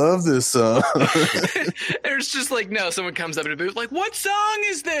 Like, I love this song. There's just like, no, someone comes up to the booth like, what song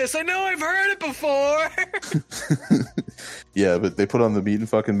is this? I know I've heard it before. Yeah, but they put on the Meat and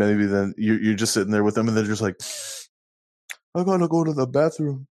Fuck, and maybe then you're just sitting there with them, and they're just like, I gotta go to the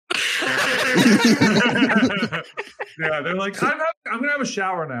bathroom. Yeah, they're like, I'm gonna have a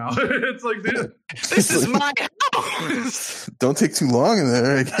shower now. It's like, dude. This is my house. Don't take too long in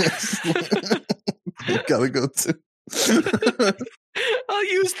there, I guess. Gotta go too. I'll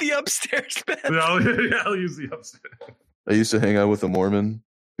use the upstairs bed. I'll use the upstairs. I used to hang out with a Mormon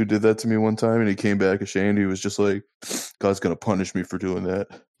who did that to me one time, and he came back ashamed. He was just like, God's gonna punish me for doing that.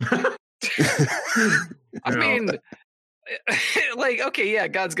 I mean, like, okay, yeah,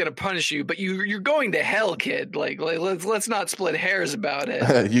 God's gonna punish you, but you're going to hell, kid. Like let's not split hairs about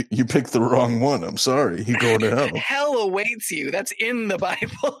it. you picked the wrong one. I'm sorry. You're going to hell. Hell awaits you. That's in the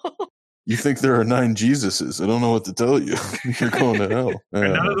Bible. You think there are 9 Jesuses. I don't know what to tell you. You're going to hell.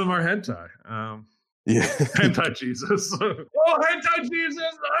 And none of them are hentai. Yeah. Hentai Jesus. Oh, hentai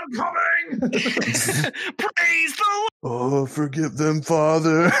Jesus, I'm coming. Praise the Lord. Oh, forgive them,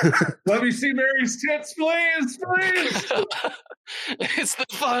 Father. Let me see Mary's tits, please. It's the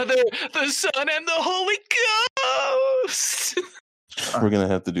Father, the Son, and the Holy Ghost. We're going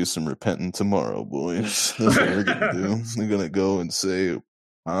to have to do some repenting tomorrow, boys. That's what we're going to do. We're going to go and say,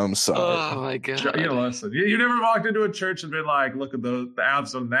 I'm sorry. Oh, my God. You know, listen, you never walked into a church and been like, look at the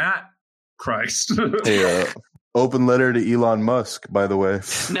abs on that. Christ. Hey, open letter to Elon Musk, by the way.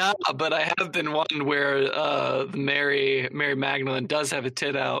 No, but I have been one where Mary Magdalene does have a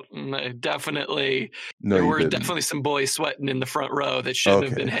tit out. And I definitely, there were definitely some boys sweating in the front row that shouldn't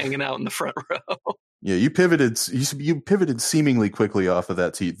have been hanging out in the front row. Yeah, you pivoted seemingly quickly off of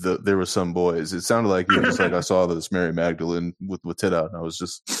that. There were some boys. It sounded like you were just like, I saw this Mary Magdalene with tit out, and I was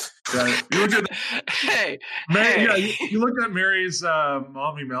just. You looked at, hey, Yeah, you looked at Mary's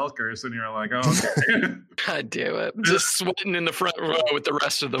mommy milkers, and you're like, oh, okay. God damn it. Just sweating in the front row with the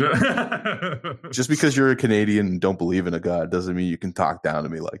rest of them. Just because you're a Canadian and don't believe in a God doesn't mean you can talk down to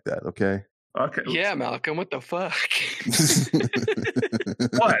me like that, okay? Okay. Yeah, Malcolm, what the fuck?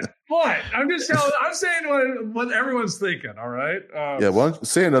 What? I'm saying what everyone's thinking, all right? Yeah, well,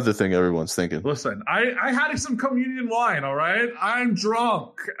 say another thing everyone's thinking. Listen, I had some communion wine, all right? I'm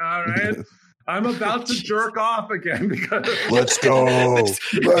drunk, all right? I'm about to jerk off again because Let's go.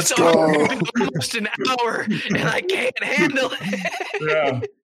 Let's go. Almost an hour and I can't handle it. Yeah.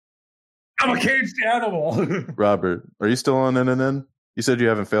 I'm a caged animal. Robert, are you still on NNN? You said you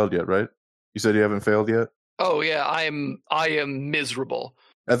haven't failed yet, right? You said you haven't failed yet? Oh yeah, I am miserable.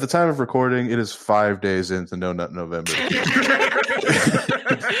 At the time of recording, it is 5 days into No Nut November.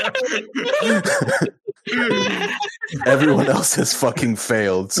 Everyone else has fucking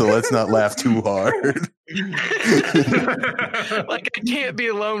failed, so let's not laugh too hard. Like, I can't be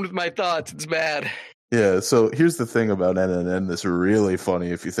alone with my thoughts. It's bad. Yeah, so here's the thing about NNN that's really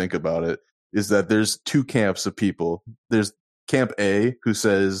funny if you think about it, is that there's 2 camps of people. There's Camp A, who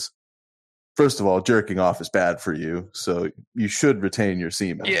says, first of all, jerking off is bad for you, so you should retain your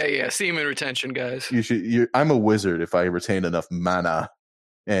semen. Yeah, semen retention, guys. I'm a wizard if I retain enough mana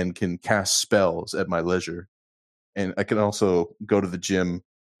and can cast spells at my leisure. And I can also go to the gym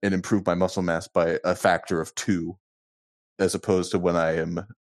and improve my muscle mass by a factor of 2, as opposed to when I am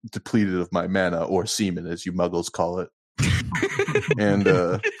depleted of my mana, or semen, as you muggles call it. And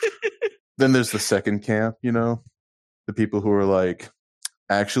then there's the second camp, the people who are like,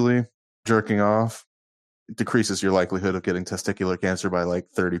 actually, jerking off decreases your likelihood of getting testicular cancer by like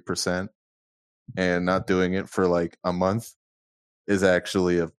 30%, and not doing it for like a month is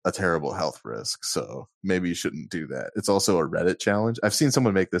actually a terrible health risk. So maybe you shouldn't do that. It's also a Reddit challenge. I've seen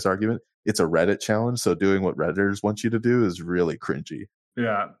someone make this argument. It's a Reddit challenge. So doing what Redditors want you to do is really cringy.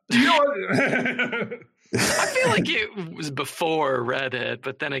 Yeah. You know what? I feel like it was before Reddit,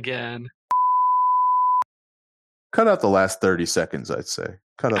 but then again. Cut out the last 30 seconds, I'd say.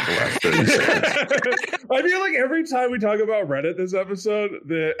 Cut out the last 30 seconds. I feel like every time we talk about Reddit this episode,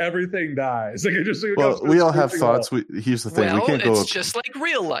 everything dies. Like it just we all have thoughts. Here's the thing: we can't go. It's just like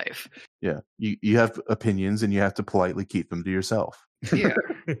real life. Yeah, you have opinions, and you have to politely keep them to yourself. Yeah,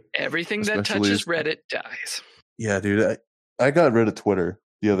 everything that touches Reddit dies. Yeah, dude, I got rid of Twitter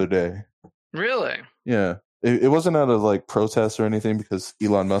the other day. Really? Yeah, it wasn't out of like protests or anything because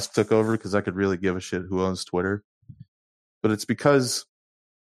Elon Musk took over. Because I could really give a shit who owns Twitter, but it's because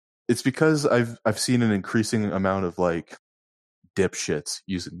I've seen an increasing amount of like dipshits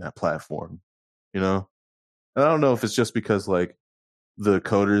using that platform, you know? And I don't know if it's just because like the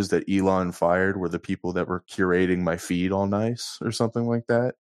coders that Elon fired were the people that were curating my feed all nice or something like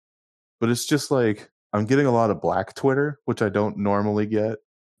that. But it's just like I'm getting a lot of black Twitter, which I don't normally get.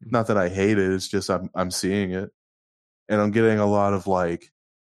 Not that I hate it, it's just I'm seeing it. And I'm getting a lot of like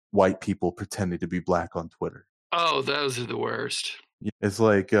white people pretending to be black on Twitter. Oh, those are the worst. It's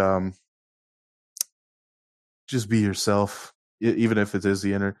like, just be yourself, even if it is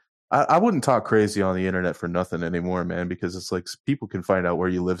the internet. I wouldn't talk crazy on the internet for nothing anymore, man, because it's like people can find out where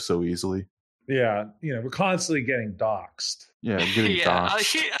you live so easily. Yeah, we're constantly getting doxxed. Yeah, getting doxxed.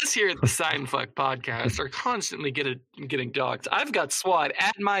 Us here at the Signfuck podcast are constantly getting doxxed. I've got SWAT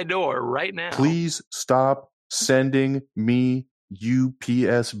at my door right now. Please stop sending me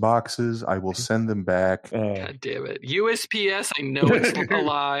UPS boxes. I will send them back. God damn it. USPS, I know it's a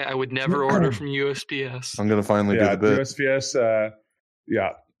lie. I would never order from USPS. I'm going to finally do the bit. USPS,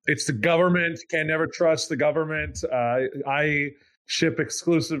 it's the government. You can never trust the government. I ship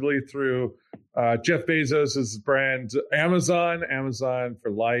exclusively through Jeff Bezos' brand Amazon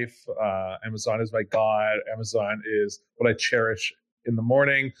for life. Amazon is my God. Amazon is what I cherish in the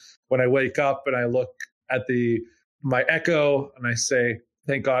morning when I wake up and I look at my Echo and I say,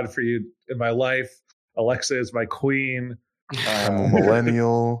 thank God for you in my life. Alexa is my queen. I'm a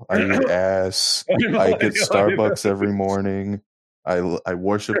millennial. I eat ass. I get Starbucks every morning. I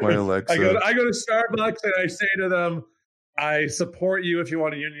worship my Alexa. I go to Starbucks and I say to them, I support you if you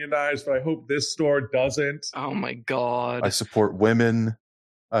want to unionize, but I hope this store doesn't. Oh my God. I support women.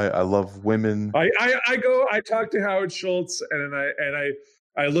 I love women. I talk to Howard Schultz and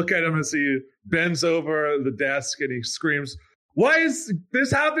I look at him as he bends over the desk and he screams, "Why is this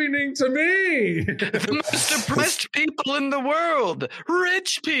happening to me?" The most depressed people in the world,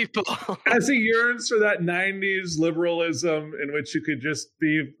 rich people. As he yearns for that 90s liberalism in which you could just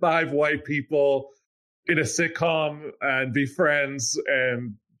be 5 white people in a sitcom and be friends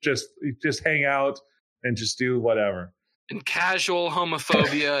and just hang out and just do whatever. And casual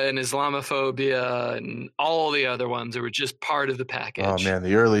homophobia and Islamophobia and all the other ones that were just part of the package. Oh man,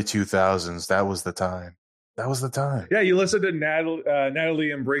 the early 2000s, that was the time. That was the time. Yeah, you listen to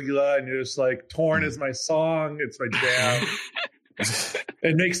Natalie Imbruglia and you're just like, Torn is my song. It's my jam.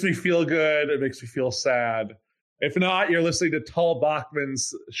 It makes me feel good. It makes me feel sad. If not, you're listening to Tal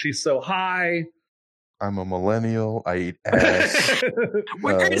Bachman's She's So High. I'm a millennial. I eat ass.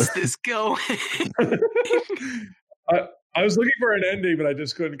 Where is this going? I was looking for an ending, but I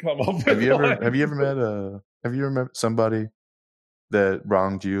just couldn't come up with Have you one. ever met somebody that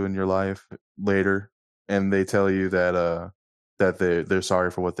wronged you in your life later, and they tell you that they're sorry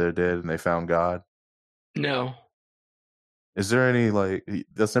for what they did and they found God? No. Is there any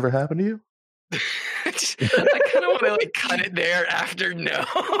that's never happened to you? I kind of want to cut it there after no.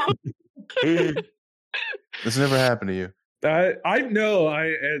 This never happened to you. I know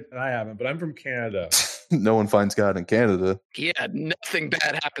I haven't, but I'm from Canada. No one finds God in Canada. Yeah, nothing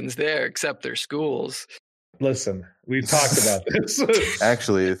bad happens there except their schools. Listen, we talked about this.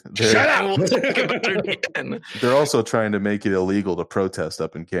 Actually, Shut up! We'll talk about it again. They're also trying to make it illegal to protest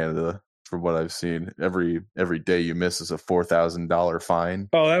up in Canada. From what I've seen, every day you miss is a $4,000 fine.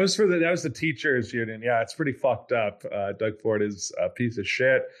 Oh, that was the teachers union. Yeah, it's pretty fucked up. Doug Ford is a piece of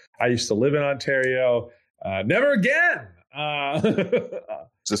shit. I used to live in Ontario. Never again.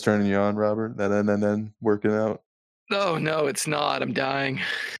 Is this turning you on, Robert? Then working out? Oh, no, it's not. I'm dying.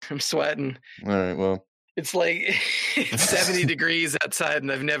 I'm sweating. All right, well. It's like it's 70 degrees outside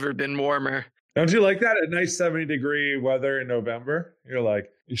and I've never been warmer. Don't you like that? A nice 70-degree weather in November? You're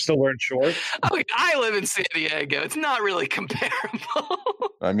still wearing shorts? Okay, I live in San Diego. It's not really comparable.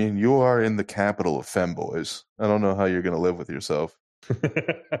 I mean, you are in the capital of femboys. I don't know how you're going to live with yourself.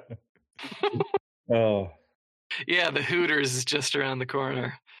 Oh. Yeah, the Hooters is just around the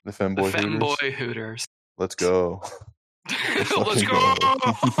corner. The The femboy Hooters. femboy Hooters. Let's go. Let's go.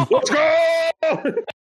 Let's go!